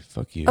 Siri.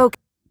 Fuck you. Okay.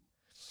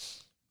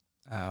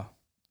 Oh.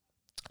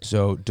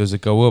 So does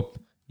it go up?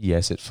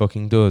 Yes, it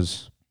fucking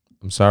does.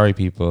 I'm sorry,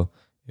 people,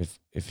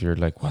 if you're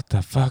like, what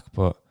the fuck,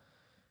 but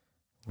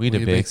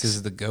Weetabix is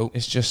Weetabix, the goat.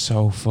 it's just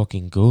so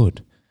fucking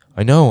good.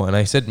 I know, and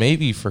I said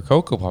maybe for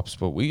Cocoa Pops,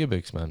 but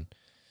Weetabix, man.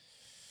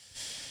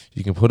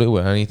 You can put it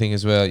with anything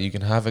as well. You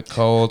can have it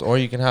cold or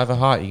you can have it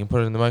hot. You can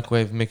put it in the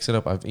microwave, mix it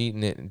up. I've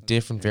eaten it in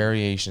different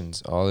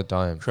variations all the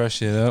time.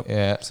 Crush it up.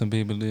 Yeah. Some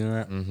people do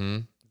that. Mm-hmm.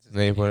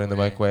 They put it in the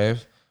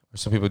microwave. Or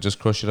some people just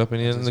crush it up and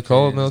eat it in Just the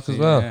cold create- milk as just-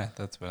 well. Yeah,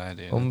 that's what I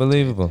do. That's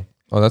Unbelievable.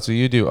 Oh, that's what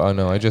you do? Oh,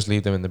 no. I Yeah. just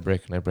leave them in the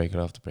brick and I break it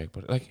off the brick.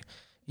 But, like,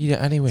 eat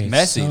it anyway. It's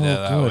messy so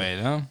though that good.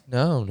 way, no?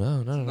 No,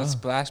 no, not at No all.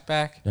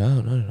 splashback.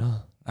 No, not at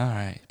all. All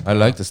right. I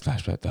like the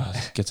splashback, though.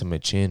 It gets on my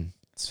chin.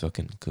 It's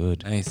fucking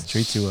good. Nice.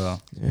 Treat you well.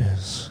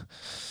 Yes.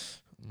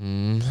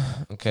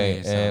 Okay.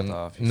 yourself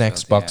off, you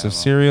Next filthy box of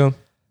animal. cereal.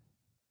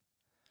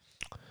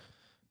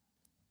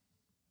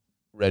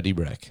 Ready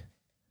Break.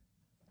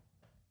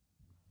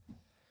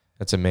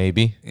 That's a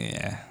maybe.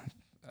 Yeah.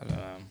 I don't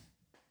know.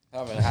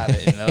 Haven't had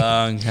it in a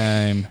long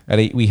time.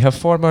 Alright, we have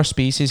 4 more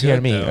species here,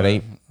 Good me. though.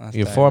 Alright, Last we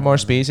have time 4 I more had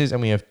it. species,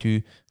 and we have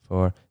 2,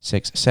 4,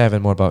 6,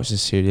 7 more boxes of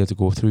cereal to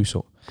go through.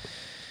 So,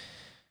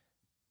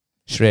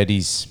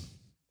 Shreddies.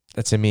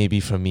 That's a maybe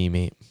from me,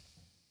 mate.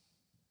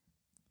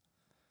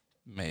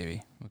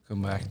 Maybe. We'll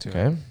come back to it.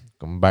 Okay,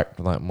 come back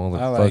to that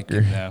I like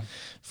it motherfucker. now.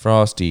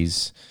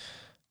 Frosties.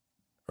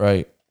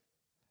 Right,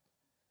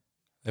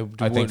 I think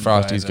wouldn't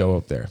buy Frosties them. go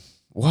up there.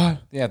 What?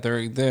 Yeah,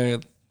 they're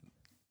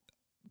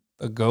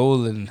a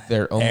golden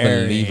They're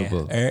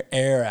unbelievable.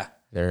 era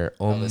They're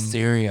of a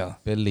cereal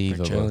for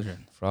unbelievable.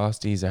 children.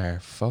 Frosties are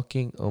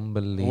fucking I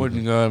unbelievable.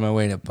 wouldn't go out of my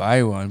way to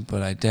buy one,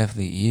 but I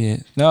definitely eat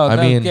it. No, I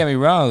don't mean, get me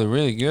wrong, they're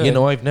really good. You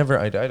know, I've never,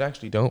 I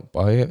actually don't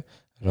buy it at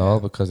Yeah. all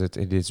because it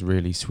is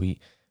really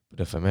sweet. But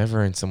if I'm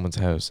ever in someone's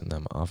house and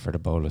I'm offered a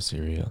bowl of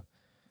cereal,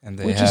 and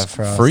they which have is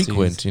Frosties.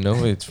 frequent, you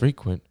know, it's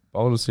frequent.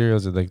 Bowl of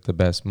cereals are like the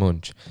best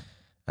munch.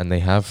 And they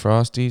have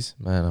Frosties,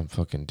 man, I'm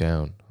fucking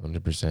down.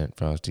 100%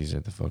 Frosties are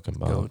the fucking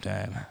Go bomb.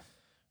 time.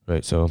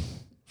 Right, so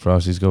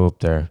Frosties go up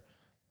there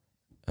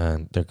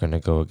and they're going to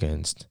go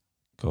against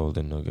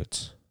Golden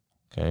Nuggets.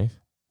 Okay?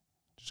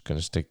 Just going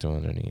to stick to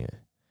underneath.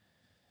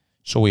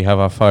 So we have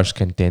our first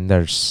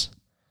contenders.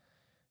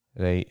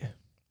 Right.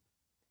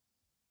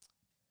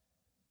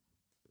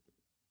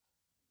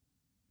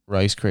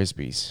 Rice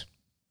Krispies.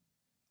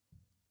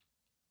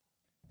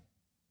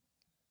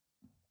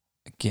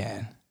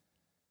 Again.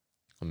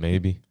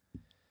 Maybe.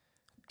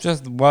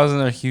 Just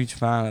wasn't a huge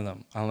fan of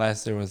them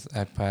unless there was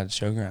added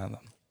sugar on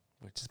them,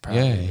 which is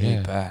probably Yeah, really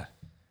yeah. bad.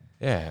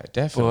 Yeah,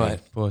 definitely.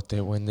 But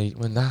when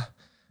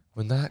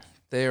that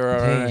They were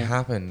thing alright.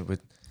 happened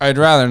with I'd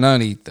rather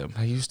not eat them.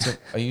 I used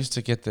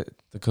to get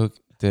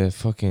the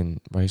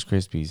fucking Rice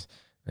Krispies.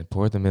 I'd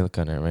pour the milk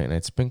on it, right? And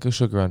I'd sprinkle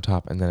sugar on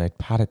top and then I'd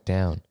pat it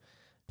down.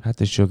 Pat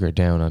the sugar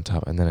down on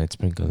top and then I'd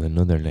sprinkle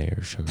another layer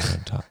of sugar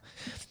on top.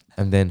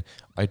 And then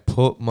I'd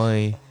put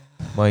my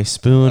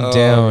spoon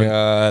down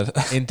God.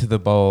 into the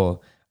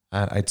bowl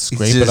and I'd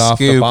scrape Just it off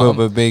the scoop bottom. up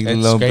a big I'd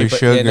lump scrape of it-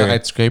 sugar. yeah, no,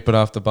 I'd scrape it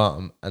off the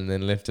bottom and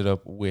then lift it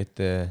up with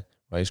the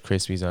Rice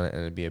Krispies on it,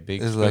 and it'd be a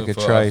big It's like a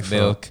spoonful of trifle.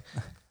 milk,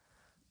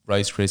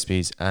 Rice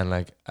Krispies, and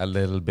like a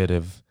little bit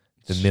of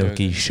the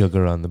milky Sugar.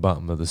 sugar on the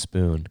bottom of the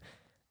spoon.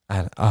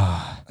 And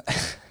I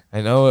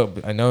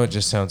know it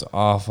just sounds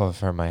awful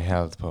for my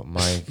health, but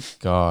my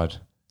God,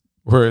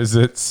 where is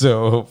it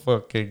so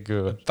fucking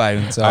good?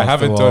 Bounce off I the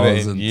haven't done it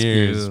walls in and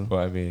years, school. but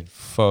I mean,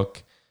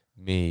 fuck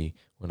me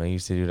when I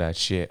used to do that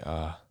shit.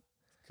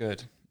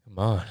 Good. Come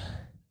on.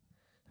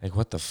 Like,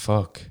 what the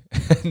fuck?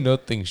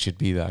 Nothing should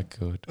be that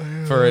good.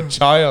 For a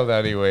child,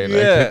 anyway.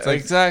 Like, it's like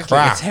exactly.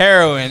 crap. It's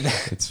heroin.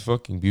 It's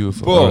fucking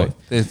beautiful. But Alright.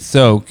 it's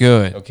so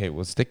good. Okay,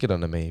 we'll stick it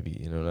on a maybe.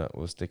 You know that?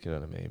 We'll stick it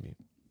on a maybe.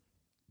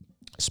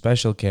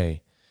 Special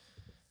K.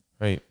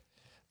 Right.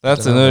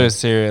 That's Dunno, another man.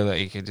 cereal that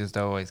you could just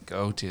always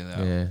go to,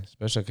 though. Yeah,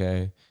 Special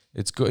K.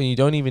 It's good. You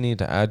don't even need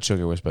to add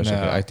sugar with Special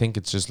No. K. I think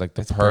it's just like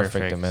the It's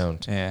perfect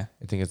amount. Yeah.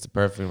 I think it's the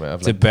perfect amount of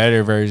It's a like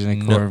better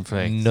version of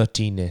cornflakes.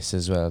 nuttiness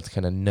as well. It's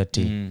kind of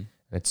nutty. Mm,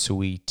 And it's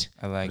sweet.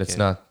 I like But it's it.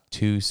 not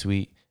too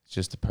sweet. It's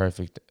just the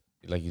perfect,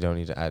 like, you don't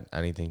need to add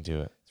anything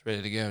to it. It's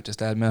ready to go.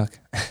 Just add milk.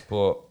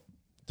 But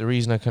the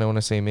reason I kind of want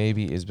to say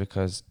maybe is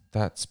because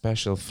that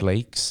Special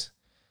Flakes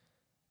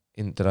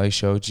that I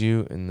showed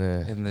you in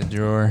the In the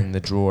drawer.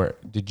 drawer.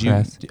 Did you?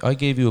 Press. I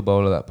gave you a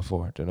bowl of that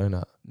before, did I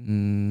not?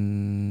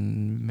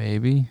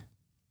 Maybe.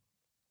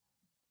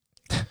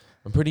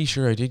 I'm pretty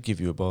sure I did give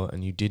you a bowl,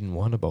 and you didn't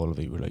want a bowl of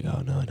it. You were like,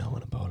 "Oh no, I don't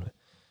want a bowl of it."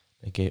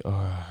 I gave.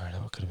 Oh,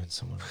 no, it could have been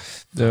someone.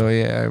 So,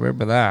 yeah, I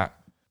remember that.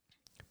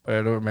 But I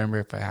don't remember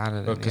if I had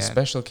it. Because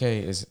Special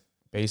K is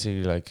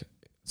basically like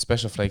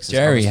Special Flakes.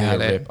 Jerry is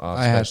had obviously a it. rip off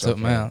I had Special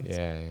something K. else.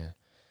 Yeah,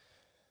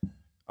 yeah.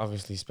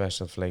 Obviously,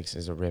 Special Flakes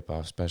is a rip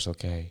off Special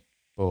K,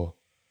 but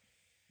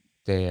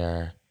they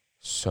are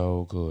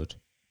so good.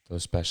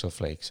 Those Special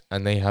Flakes,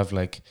 and they have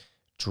like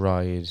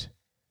dried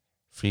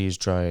freeze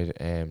dried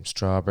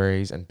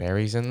strawberries and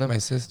berries in them. My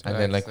sister. And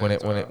then likes like when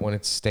that it when as it when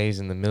it stays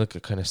in the milk,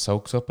 it kind of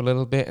soaks up a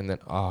little bit, and then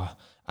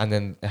and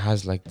then it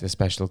has like the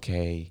Special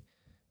K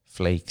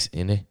flakes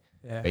in it.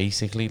 well. Yeah.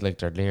 Basically, like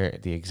they're near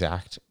the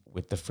exact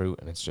with the fruit,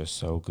 and it's just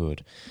so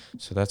good.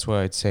 So that's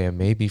why I'd say a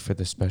maybe for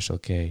the Special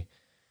K,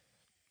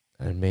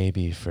 and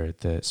maybe for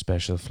the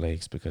Special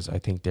Flakes, because I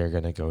think they're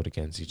gonna go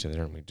against each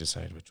other, and we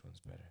decide which one's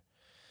better.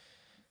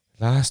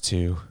 Last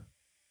two,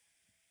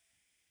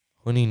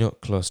 Honey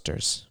Nut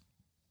Clusters.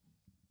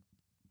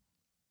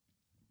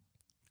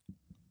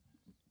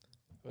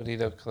 What do you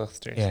know?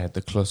 Clusters. Yeah,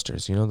 the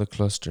clusters. You know the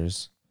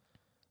clusters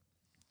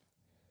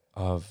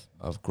of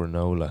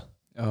granola.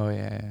 Oh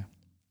yeah.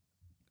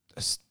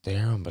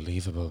 They're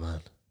unbelievable,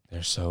 man.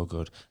 They're so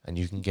good, and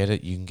you can get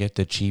it. You can get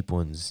the cheap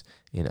ones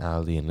in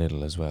Aldi and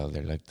Lidl as well.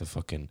 They're like the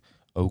fucking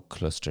oak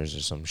clusters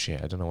or some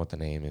shit. I don't know what the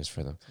name is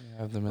for them, You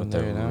have them but in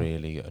they're there now.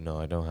 really good. No,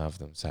 I don't have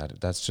them. Sad.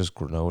 That's just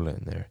granola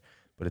in there,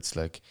 but it's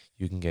like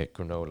you can get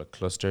granola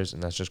clusters,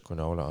 and that's just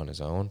granola on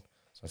its own.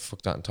 So I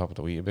fuck that on top of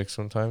the Weetabix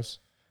sometimes,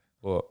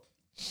 but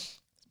it's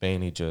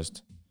mainly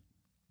just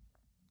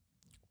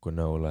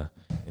granola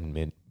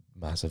in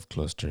massive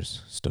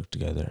clusters stuck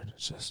together, and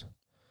it's just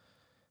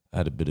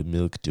add a bit of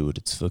milk to it.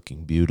 It's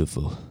fucking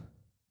beautiful.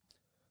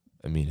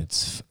 I mean,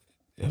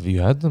 have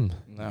you had them?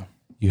 No.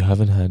 You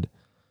haven't had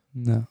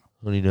No.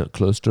 Honey Nut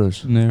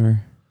Clusters?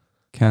 Never.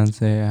 Can't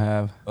say I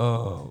have.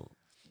 Oh,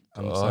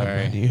 I'm God, sorry.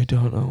 man, you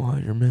don't know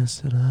what you're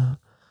missing out.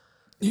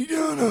 You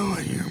don't know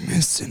what you're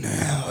missing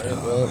out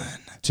on.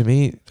 To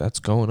me, that's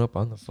going up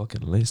on the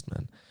fucking list,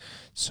 man.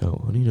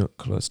 So, Honey Nut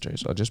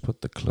Clusters. I'll just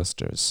put the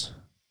clusters.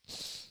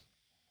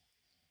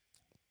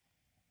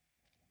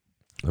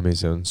 I may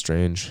sound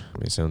strange. I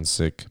may sound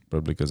sick.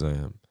 Probably because I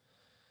am.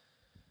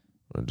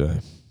 I'm gonna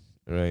die.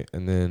 Right,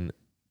 and then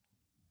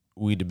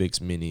Weetabix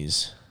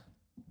Minis.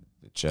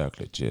 The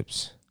chocolate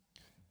chips.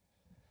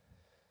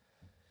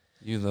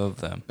 You love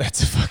them.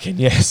 That's a fucking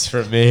yes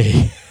for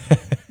me.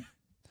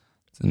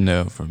 It's a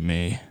no from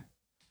me.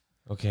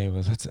 Okay,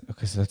 well so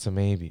that's a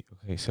maybe.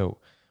 Okay, so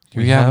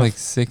We have like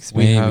 6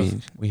 we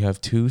maybe. we have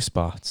 2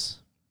 spots,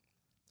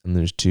 and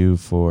there's 2,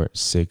 4,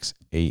 6,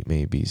 8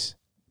 maybes.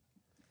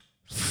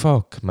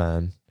 Fuck,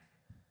 man.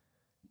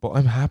 But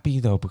I'm happy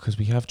though because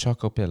we have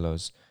Choco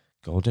Pillows,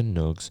 Golden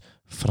Nugs,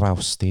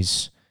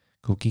 Frosties,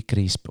 Cookie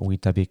Crisp,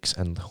 Weetabix,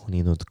 and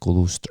Honey Nut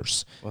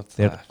Clusters. What's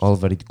They're that? all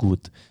very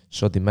good.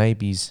 So the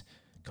maybes,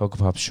 Cocoa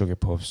Pops, Sugar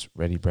Puffs,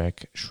 Ready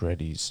Break,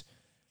 Shreddies,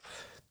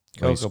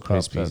 Rice Cocoa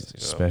Pops has Krispies, to go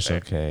Special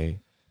there. K,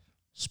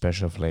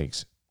 Special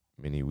Flakes,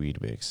 Mini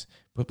Weetabix.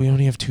 But we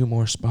only have 2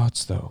 more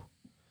spots though.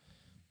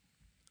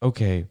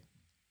 Okay.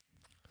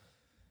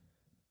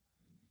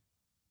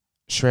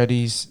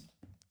 Shreddies,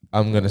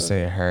 I'm going to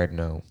say a hard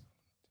no.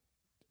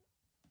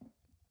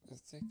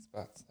 There's 6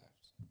 spots left.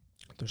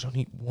 There's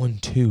only 1,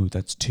 2.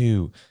 That's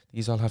 2.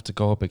 These all have to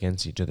go up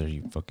against each other,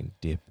 you fucking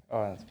dip.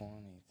 Oh, that's 1.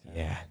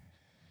 Yeah.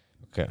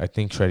 Okay, I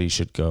think Shreddies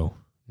should go.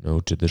 No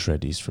to the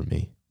Shreddies for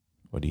me.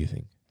 What do you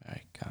think?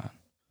 Alright, gone.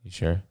 You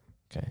sure?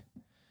 Okay.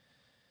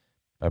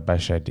 Bye-bye,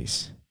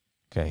 Shreddies.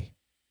 Okay.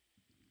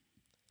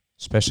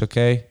 Special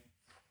K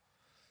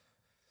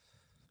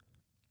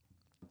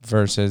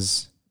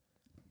versus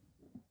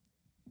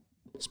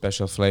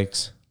Special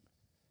Flakes.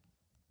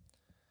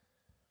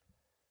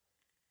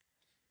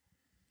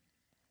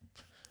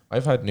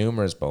 I've had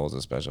numerous bowls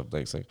of Special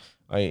Flakes. Like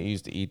I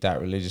used to eat that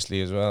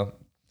religiously as well,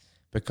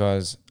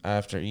 because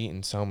after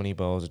eating so many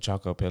bowls of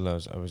Choco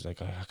Pillows, I was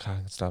like, I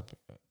can't stop.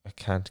 I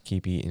can't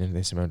keep eating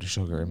this amount of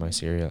sugar in my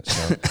cereal.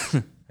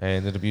 So I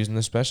ended up using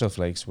the Special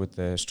Flakes with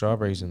the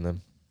strawberries in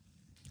them,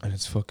 and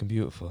it's fucking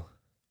beautiful.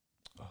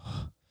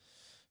 Oh,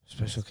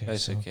 Special K.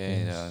 Special so K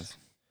good. does.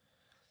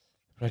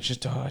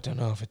 But I don't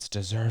know if it's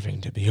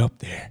deserving to be up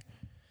there.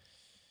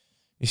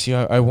 You see,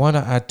 I want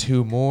to add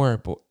 2 more,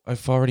 but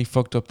I've already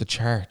fucked up the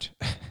chart.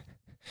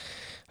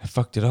 I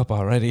fucked it up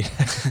already.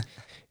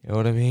 You know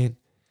what I mean?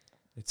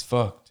 It's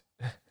fucked.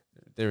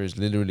 There is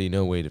literally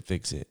no way to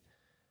fix it.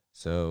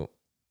 So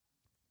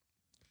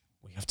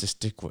we have to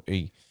stick with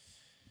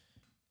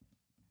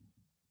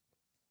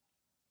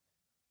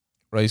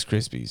Rice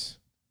Krispies.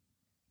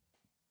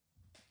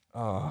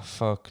 Oh,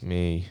 fuck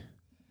me.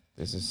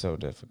 This is so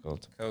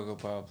difficult. Cocoa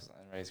Pops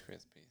and Rice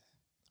Krispies.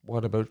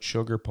 What about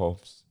Sugar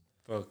Puffs?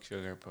 Fuck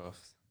Sugar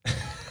Puffs.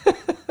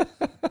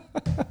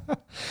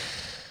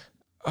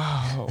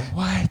 Oh,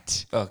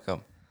 what? Fuck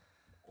 'em.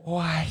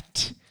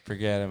 What?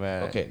 Forget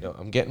about it. Okay, no,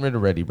 I'm getting rid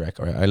of Ready Break.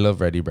 All right, I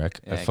love Ready Break.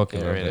 I Yeah, fucking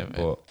get love rid it, of it.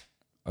 but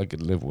I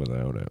could live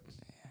without it.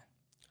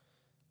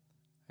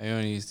 I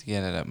only used to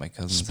get it at my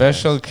cousin's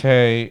Special house.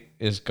 K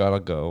is gotta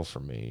go for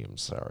me. I'm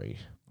sorry.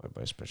 Bye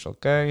bye, Special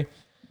K.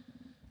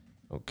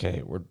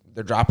 Okay,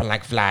 they're dropping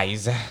like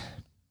flies.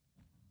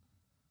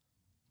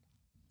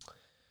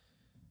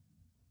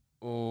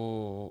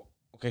 Oh,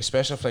 okay.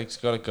 Special Flakes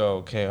gotta go.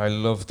 Okay, I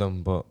love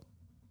them, but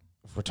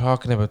if we're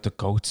talking about the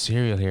goat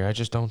cereal here, I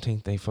just don't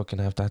think they fucking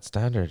have that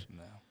standard.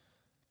 No.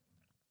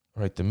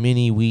 Right, the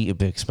mini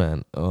Weetabix,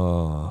 man.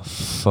 Oh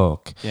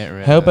fuck. Get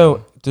rid How of them.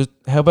 about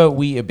how about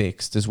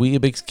Weetabix? Does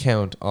Weetabix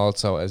count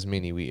also as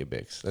mini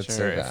Weetabix? Let's Sure,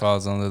 say it that.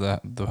 falls under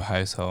the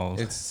household.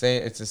 It's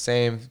the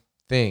same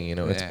thing, you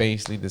know. It's Yeah.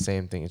 basically the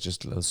same thing. It's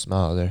just a little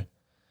smaller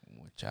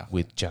With chocolate.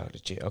 with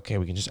chocolate chip. Okay,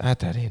 we can just add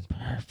that in.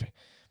 Perfect.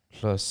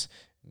 Plus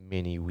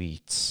mini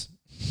wheats.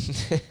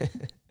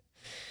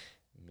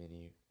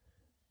 Mini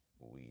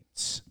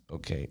wheats.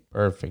 Okay,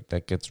 perfect.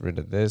 That gets rid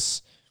of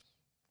this.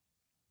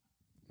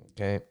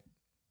 Okay.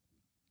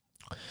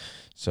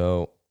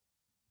 So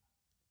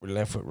we're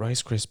left with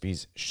Rice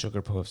Krispies,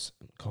 Sugar Puffs,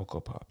 and Cocoa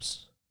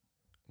Pops.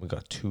 We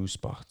got 2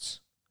 spots.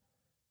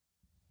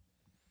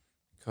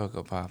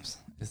 Cocoa Pops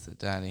is the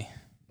daddy.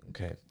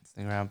 Okay. It's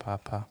the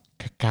grandpapa.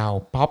 Cacao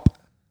Pop,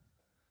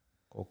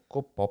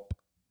 Cocoa Pop,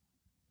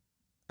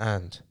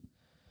 and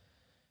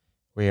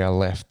we are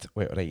left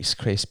with Rice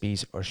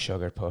Krispies or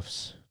Sugar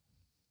Puffs.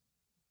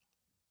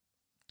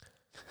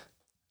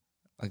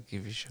 I'll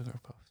give you Sugar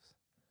Puffs.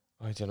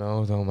 I don't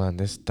know though, man.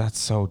 That's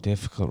so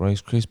difficult.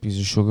 Rice Krispies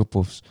or Sugar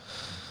Puffs.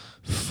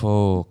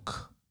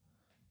 Fuck.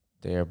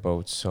 They are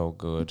both so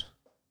good.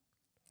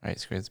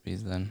 Rice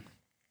Krispies then.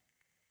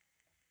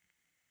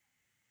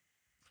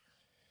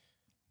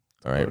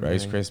 All right,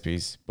 Rice Totally.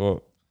 Krispies,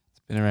 but It's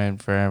been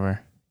around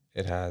forever.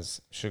 it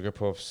has Sugar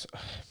Puffs. I'm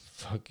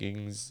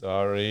fucking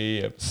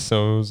sorry. I'm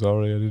so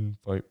sorry I didn't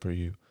fight for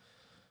you.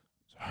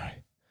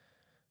 Sorry.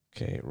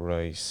 Okay,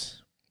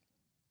 Rice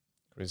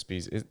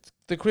Krispies.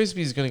 The Krispies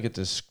is gonna get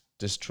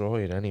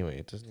destroyed anyway.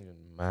 It doesn't even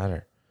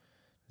matter.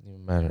 Doesn't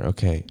even matter.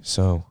 Okay,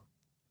 so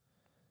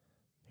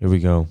here we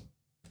go.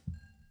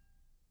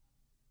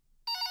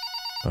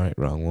 All right,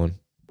 wrong one.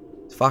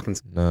 It's fucking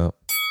No.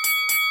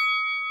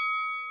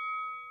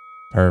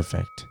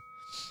 Perfect.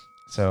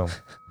 So,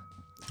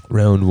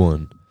 round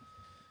 1.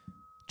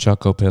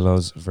 Choco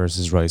Pillows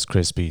versus Rice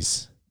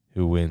Krispies.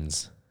 Who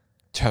wins?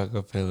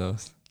 Choco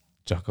Pillows.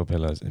 Choco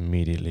Pillows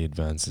immediately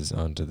advances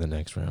on to the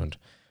next round.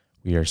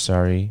 We are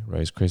sorry,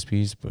 Rice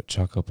Krispies, but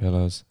Choco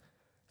Pillows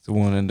It's a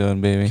one and done,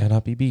 baby.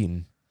 cannot be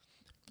beaten.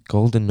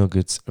 Golden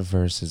Nuggets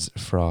versus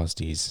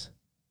Frosties.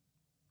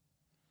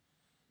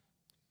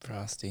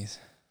 Frosties.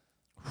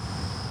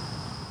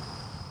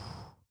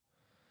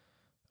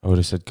 I would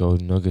have said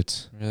Golden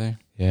Nuggets. Really?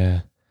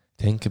 Yeah.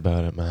 Think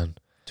about it, man.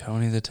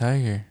 Tony the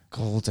Tiger.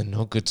 Golden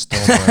Nuggets,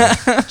 though, man.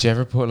 Do you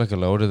ever put like a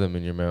load of them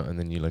in your mouth and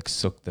then you like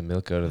suck the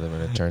milk out of them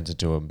and it turns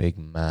into a big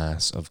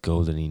mass of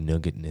goldeny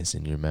nuggetness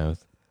in your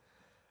mouth?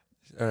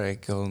 All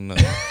right, Golden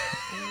Nugget.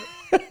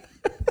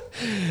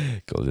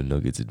 Golden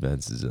Nuggets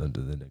advances on to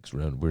the next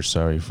round. We're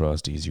sorry,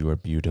 Frosties. You are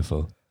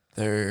beautiful.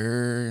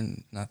 They're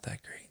not that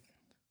great.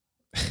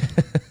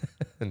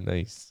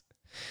 Nice.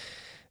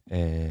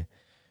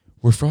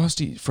 Were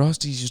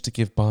Frosties used to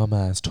give bomb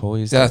ass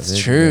toys? out, That's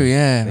didn't true, they?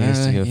 yeah. They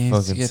used to Remember? get You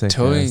fucking sick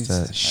toys ass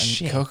that. and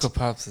Shit. Cocoa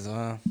Pops as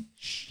well.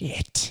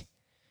 Shit.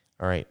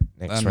 All right,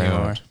 next Tell me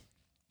round. more.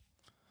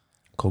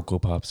 Cocoa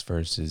Pops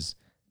versus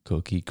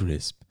Cookie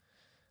Crisp.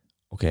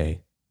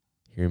 Okay,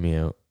 hear me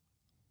out.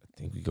 I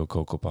think we go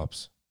Cocoa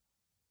Pops.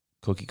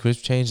 Cookie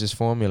Crisp changed his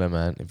formula,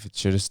 man. If it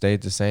should have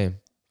stayed the same.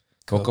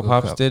 Cocoa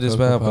Pops did as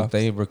Cocoa well, but Pops.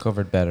 they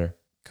recovered better.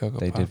 Cocoa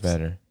They Pops. did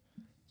better.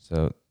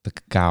 So the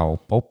Cacao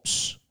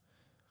Pops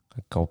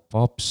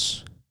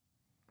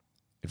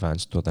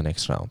advance to the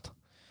next round.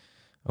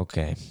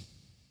 Okay.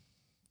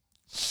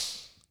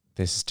 This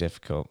is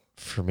difficult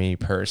for me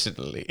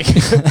personally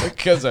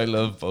because I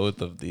love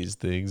both of these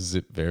things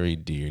very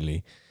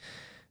dearly.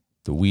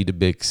 The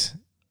Weetabix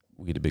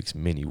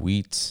mini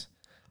wheats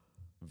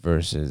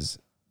versus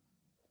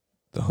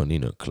the Honey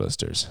Nut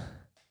Clusters.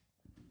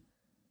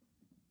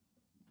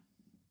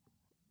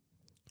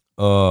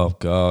 Oh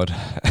God.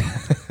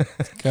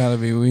 Gotta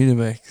be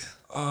Weetabix.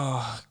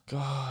 Oh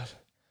God.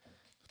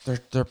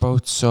 They're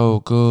both so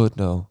good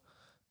though.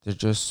 They're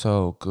just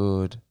so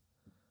good.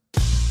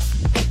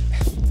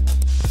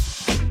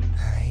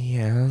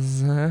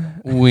 Yes.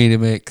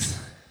 Weetabix.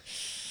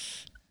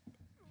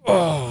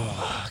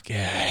 Oh,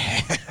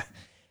 okay.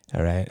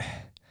 All right.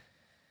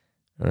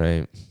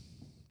 The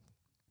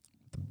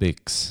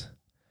Bix.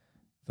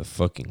 The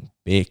fucking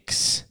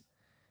Bix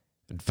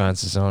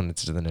advances on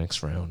into the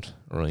next round.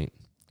 All right.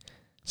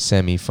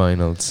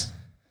 Semi-finals.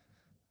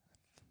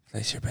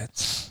 Place your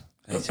bets.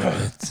 Place your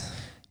bets.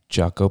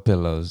 Choco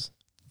Pillows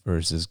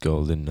versus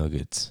Golden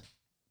Nuggets.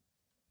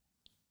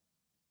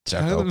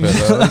 Choco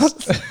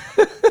Pillows.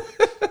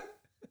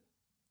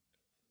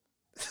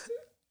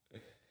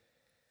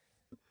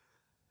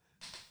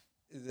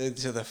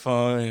 Into the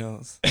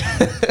finals.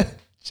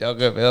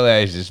 Choco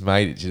Pillows just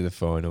made it to the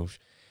finals.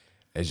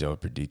 As I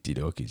predicted,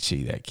 I could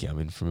see that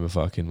coming from a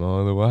fucking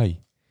mile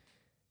away.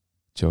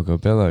 Choco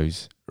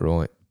Pillows,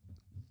 right.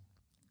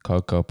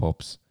 Cocoa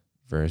Pops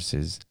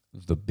versus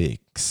the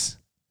Bix.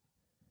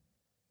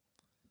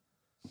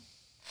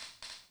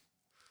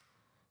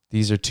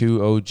 These are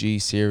 2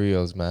 OG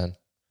cereals, man.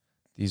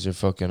 These are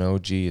fucking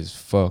OG as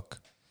fuck.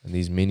 And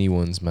these mini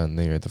ones, man,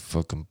 they are the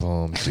fucking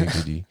bomb,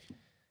 diggity.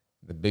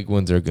 The big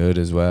ones are good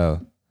as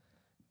well.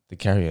 They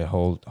carry a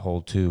whole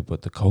too,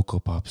 but the Cocoa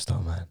Pops though,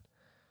 man.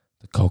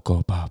 the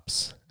Cocoa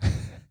Pops.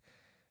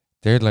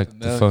 They're like The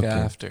the milk fucking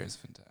after is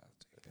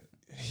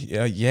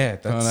fantastic. yeah.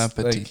 Bon That's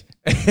appetit.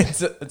 like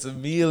it's a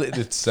meal in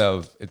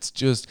itself. It's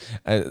just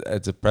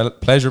it's a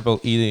pleasurable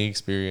eating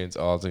experience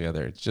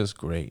altogether. It's just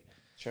great.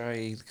 Try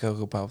eat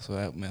Cocoa Pops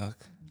without milk.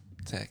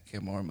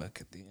 Get more milk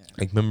at the end.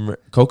 Like remember,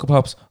 Cocoa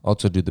Pops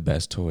also do the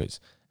best toys,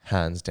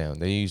 hands down.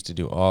 They used to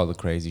do all the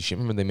crazy shit.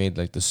 Remember they made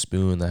like the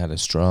spoon that had a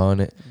straw in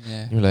it.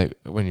 Yeah. You were like,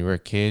 when you were a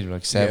kid, you were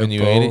like 7, Yeah,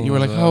 you ate it. You were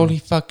bowl like, as well. holy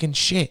fucking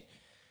shit!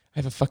 I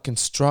have a fucking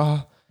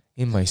straw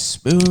in my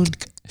spoon.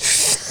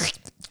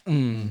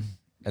 And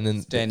then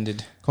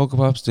Extended. Cocoa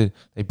Pops they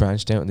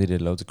branched out and they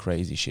did loads of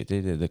crazy shit.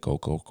 They did the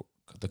Cocoa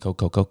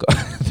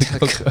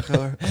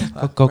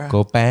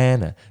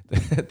Banana,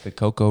 the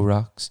Cocoa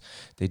Rocks.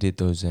 They did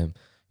those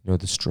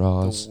the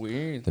straws, The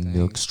weird the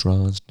milk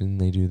straws. Didn't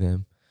they do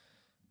them?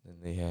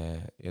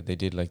 And they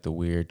did like the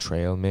weird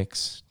trail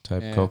mix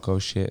type Yeah. cocoa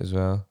shit as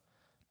well.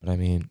 But I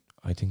mean,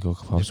 I think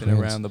Cocoa Pops Dipping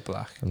wins. around the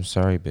block. I'm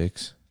sorry,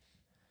 Bix.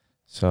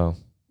 So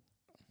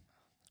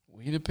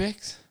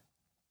Weetabix?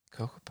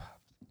 Cocoa Pop.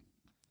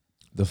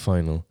 the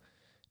final,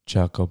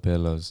 Choco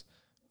Pillows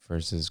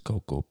versus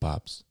Cocoa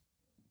Pops.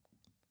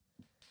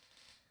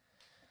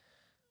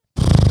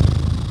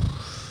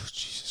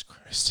 Jesus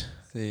Christ.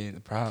 See,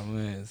 the problem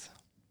is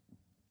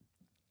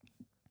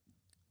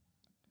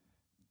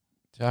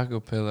Choco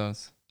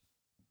Pillows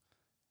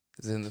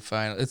is in the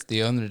final. It's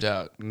the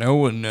underdog. No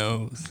one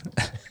knows.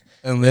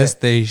 Unless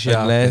they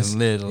shop in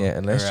Little. Yeah,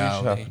 unless or you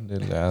Aldi. shop in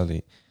Little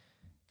Aldi.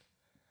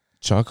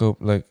 Choco,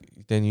 like,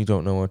 then you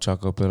don't know what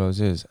Choco Pillows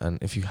is. And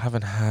if you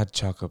haven't had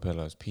Choco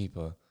Pillows,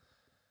 people,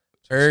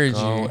 Urge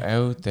go you.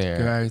 out there.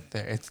 Go out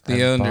there. It's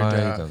the and buy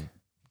underdog. them.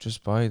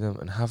 Just buy them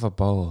and have a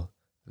bowl.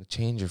 It'll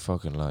change your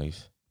fucking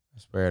life. I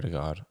swear to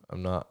God.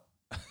 I'm not.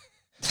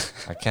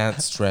 I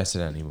can't stress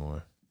it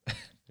anymore.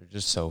 They're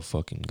just so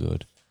fucking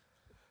good.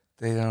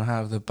 They don't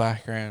have the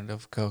background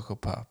of Cocoa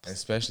Pops.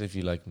 Especially if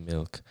you like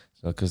milk.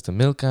 So, because the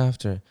milk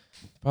after,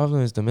 the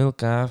problem is the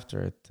milk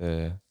after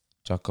the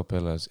Choco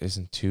Pillows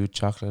isn't too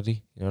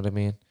chocolatey. You know what I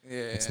mean?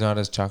 Yeah. It's not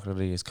as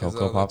chocolatey as 'Cause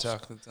Cocoa all Pops. the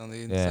chocolate's on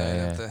the inside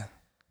Yeah, of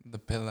the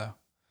pillow.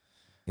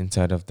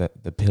 Inside of the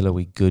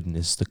pillowy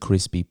goodness, the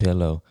crispy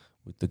pillow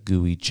with the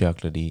gooey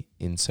chocolatey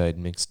inside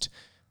mixed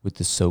with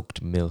the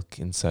soaked milk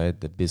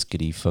inside the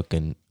biscuity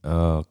fucking,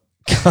 oh,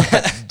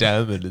 God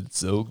damn it, it's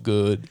so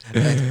good.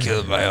 I'd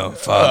kill my own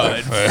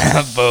father for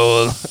a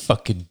bowl.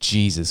 Fucking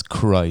Jesus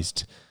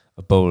Christ.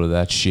 A bowl of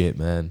that shit,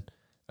 man.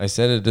 I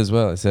said it as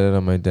well. I said it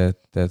on my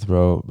death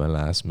row, my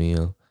last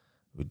meal.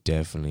 Would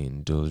definitely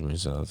indulge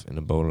myself in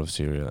a bowl of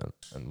cereal.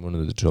 And one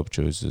of the top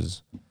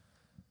choices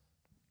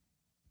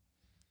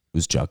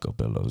was Choco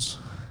Pillows.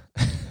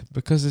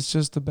 Because it's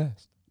just the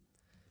best.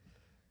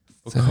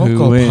 But So who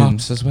Cocoa wins?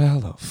 Pops as well,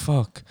 though.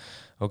 Fuck.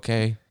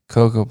 Okay.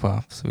 Cocoa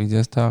Pops. We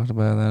just talked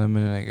about that a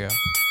minute ago.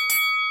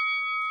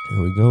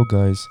 Here we go,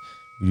 guys.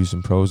 We do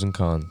some pros and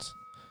cons.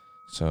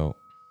 So,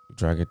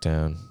 drag it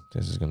down.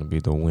 This is going to be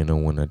the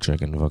winner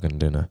chicken fucking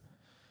dinner.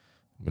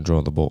 I'm going to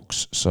draw the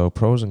box. So,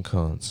 pros and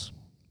cons.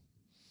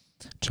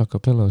 Choco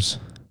Pillows.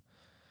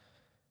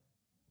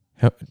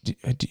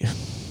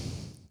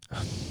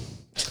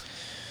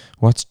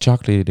 What's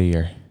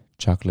chocolatier?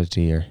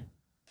 Chocolatier.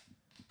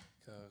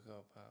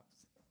 Cocoa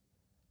Pops.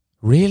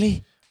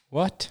 Really?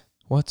 What?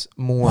 What's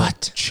more?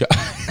 What?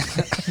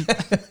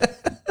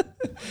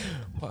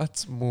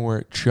 What's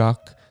more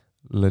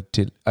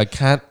chocolate? I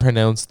can't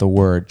pronounce the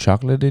word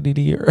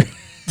chocolatier.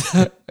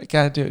 I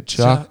can't do it.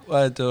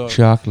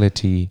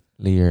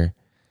 Chocolatier.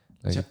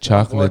 Like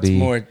chocolatey.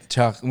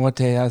 What's more what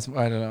tastes?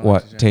 I don't know.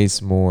 What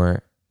tastes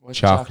more What's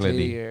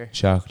chocolatey?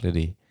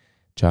 Chocolatier.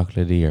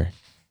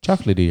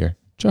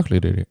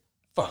 Chocolatier.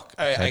 Fuck.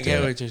 I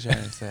get what you're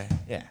trying to say.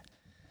 Yeah.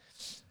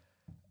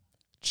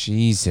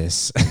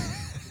 Jesus.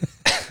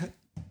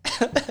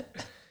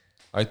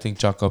 I think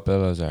Choco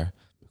Pillows are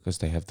because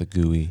they have the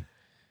gooey,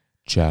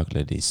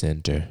 chocolatey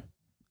center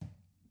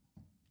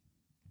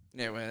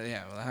Well, it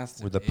has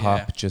to. where the be,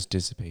 pop just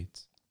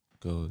dissipates,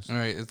 goes. All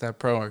right, is that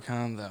pro or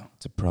con though?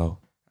 It's a pro. All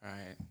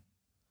right,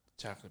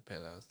 chocolate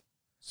pillows.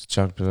 So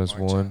Choco Pillows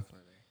More 1, chocolatey.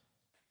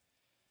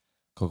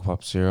 Cocoa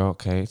Pop 0.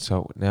 Okay,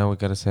 so now we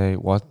gotta say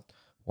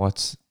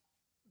what's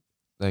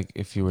like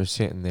if you were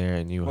sitting there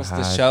and you What's had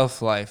the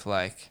shelf life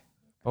like?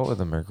 both of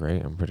them are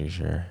great. I'm pretty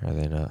sure, are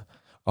they not?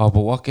 Oh,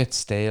 but what gets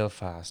stale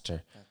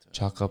faster?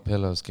 Choco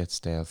Pillows get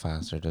stale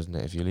faster, doesn't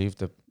it? If you leave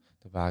the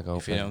bag open,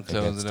 If you don't they get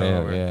close it stale,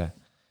 over. yeah. If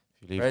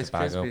you leave Rice the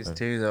bag Krispies open,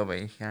 too, though, but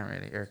you can't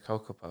really. Or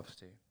Cocoa Pops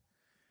too.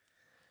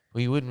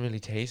 well, you wouldn't really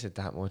taste it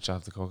that much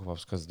off the Cocoa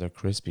Pops because they're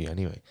crispy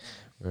anyway.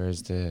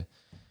 Whereas the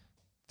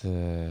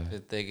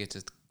But they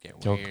just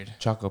get weird.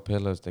 Choco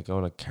Pillows, they go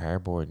like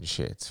cardboard and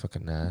shit. It's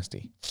fucking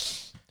nasty.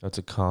 That's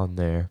a con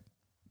there.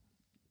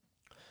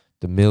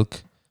 The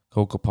milk,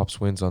 Cocoa Pops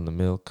wins on the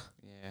milk.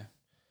 Yeah.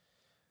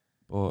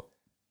 But,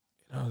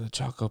 the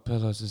Choco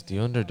Pillows is the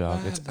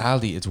underdog. It's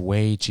bad. Aldi. It's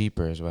way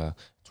cheaper as well.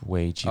 It's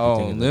way cheaper. Oh,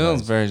 thing in the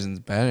Lidl's price. version's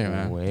better,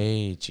 man.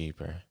 Way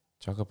cheaper.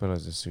 Choco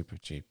Pillows is super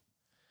cheap.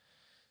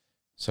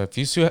 So if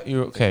you see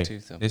you okay, Two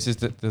simple. this is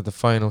the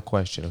final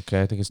question.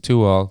 Okay, I think it's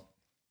 2-2.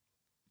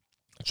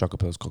 Chocolate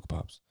Pills, Cocoa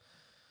Pops.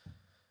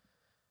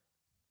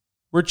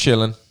 We're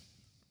chilling.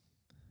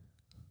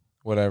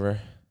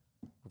 Whatever.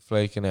 We're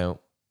flaking out,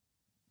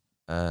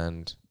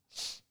 and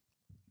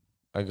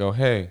I go,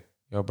 "Hey,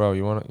 yo, bro,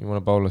 you want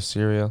a bowl of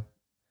cereal?"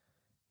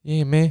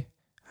 Yeah, man.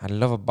 I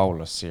love a bowl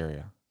of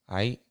cereal.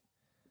 I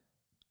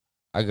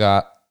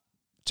got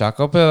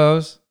Choco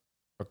Pillows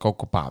or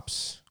Cocoa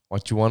Pops.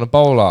 What you want a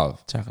bowl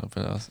of? Chocolate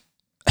Pillows.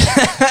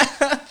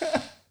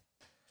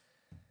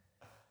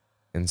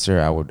 And sir,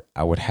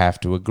 I would have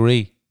to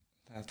agree.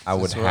 I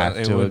would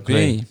have to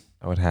agree.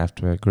 I would have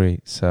to agree.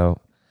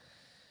 So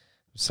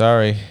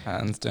sorry,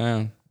 Hands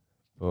down.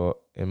 but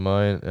in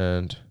mine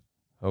and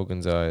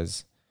Hogan's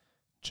eyes,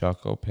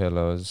 Choco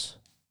Pillows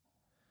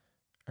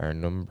are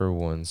number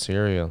one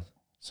cereal.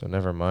 So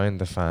never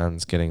mind the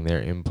fans getting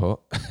their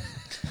input.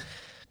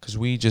 Because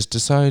we just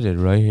decided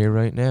right here,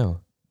 right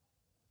now,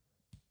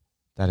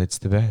 that it's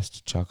the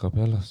best Choco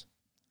Pillows.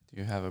 Do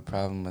you have a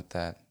problem with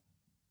that?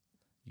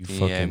 You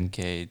DM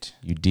Cage.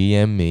 You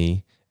DM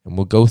me and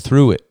we'll go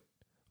through it.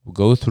 We'll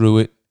go through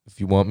it. If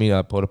you want me,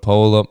 I'll put a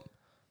poll up.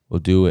 We'll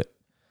do it.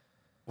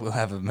 We'll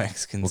have a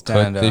Mexican We'll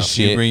cut this standoff.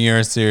 shit. You bring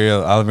your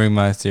cereal, I'll bring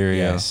my cereal.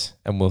 Yes.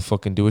 And we'll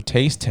fucking do a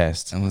taste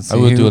test. And we'll see I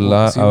will do a who-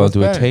 lot. see I will what's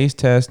do a better. taste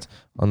test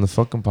on the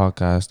fucking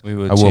podcast. We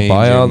will I will change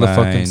buy your all the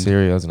fucking mind.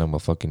 cereals and I will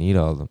fucking eat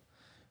all of them.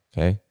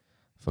 Okay?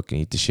 Fucking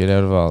eat the shit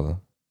out of all of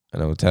them.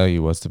 And I will tell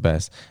you what's the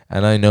best.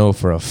 And I know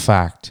for a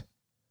fact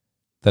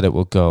that it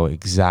will go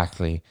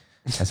exactly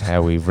as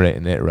how we've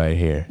written it right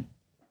here.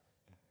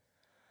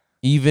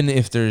 Even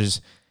if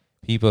there's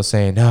people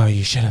saying, "No,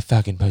 you should have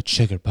fucking put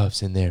Sugar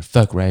Puffs in there.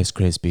 Fuck Rice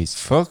Krispies.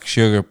 Fuck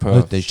Sugar Put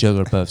Puffs. the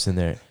Sugar Puffs in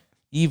there."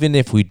 Even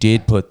if we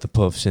did put the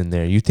Puffs in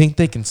there, you think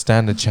they can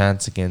stand a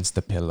chance against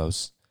the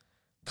Pillows?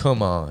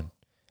 Come on.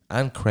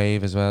 And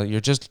Crave as well.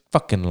 You're just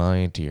fucking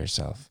lying to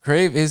yourself.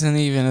 Crave isn't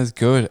even as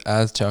good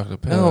as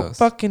Chocolate Pillows. No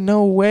fucking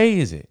no way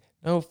is it.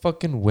 No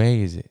fucking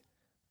way is it.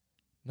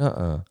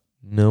 Nuh-uh.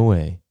 No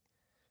way.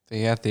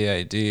 They got the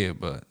idea,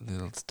 but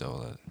Lidl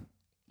stole it.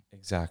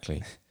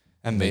 Exactly.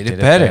 And They made did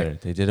it better.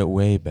 They did it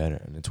way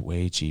better, and it's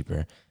way cheaper.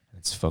 And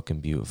it's fucking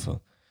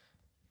beautiful.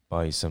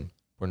 Buy some.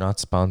 We're not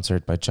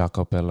sponsored by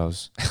Choco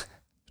Pillows.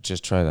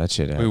 Just try that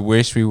shit out. We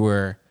wish we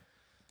were.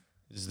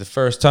 This is the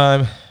first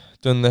time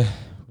we've done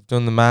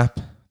the map,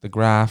 the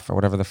graph, or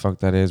whatever the fuck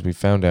that is. We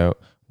found out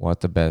what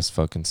the best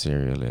fucking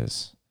cereal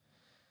is.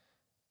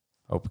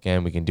 Hope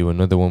again we can do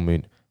another one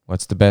with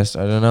what's the best,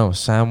 I don't know,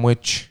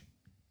 sandwich.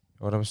 You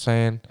know what I'm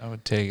saying? That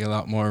would take a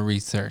lot more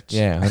research.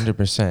 Yeah,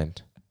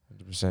 100%.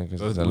 100%, because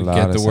there's a we lot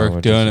get of the work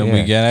sandwiches. done and Yeah.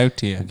 we get out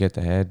to We you. get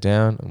the head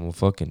down and we'll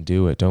fucking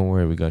do it. Don't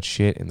worry, we got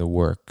shit in the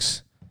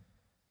works.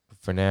 But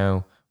for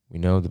now, we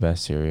know the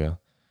best cereal.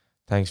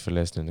 Thanks for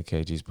listening to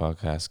KG's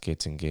podcast,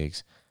 Kits and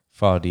Gigs.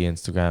 Follow the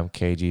Instagram,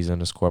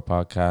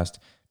 KG's_podcast.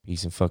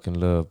 Peace and fucking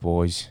love,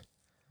 boys.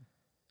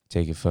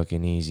 Take it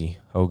fucking easy.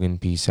 Hogan,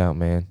 peace out,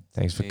 man.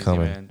 Thanks for Easy,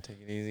 coming. man.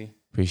 Take it easy.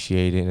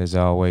 Appreciate it as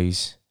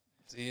always.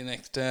 See you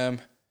next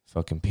time.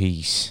 Fucking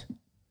peace.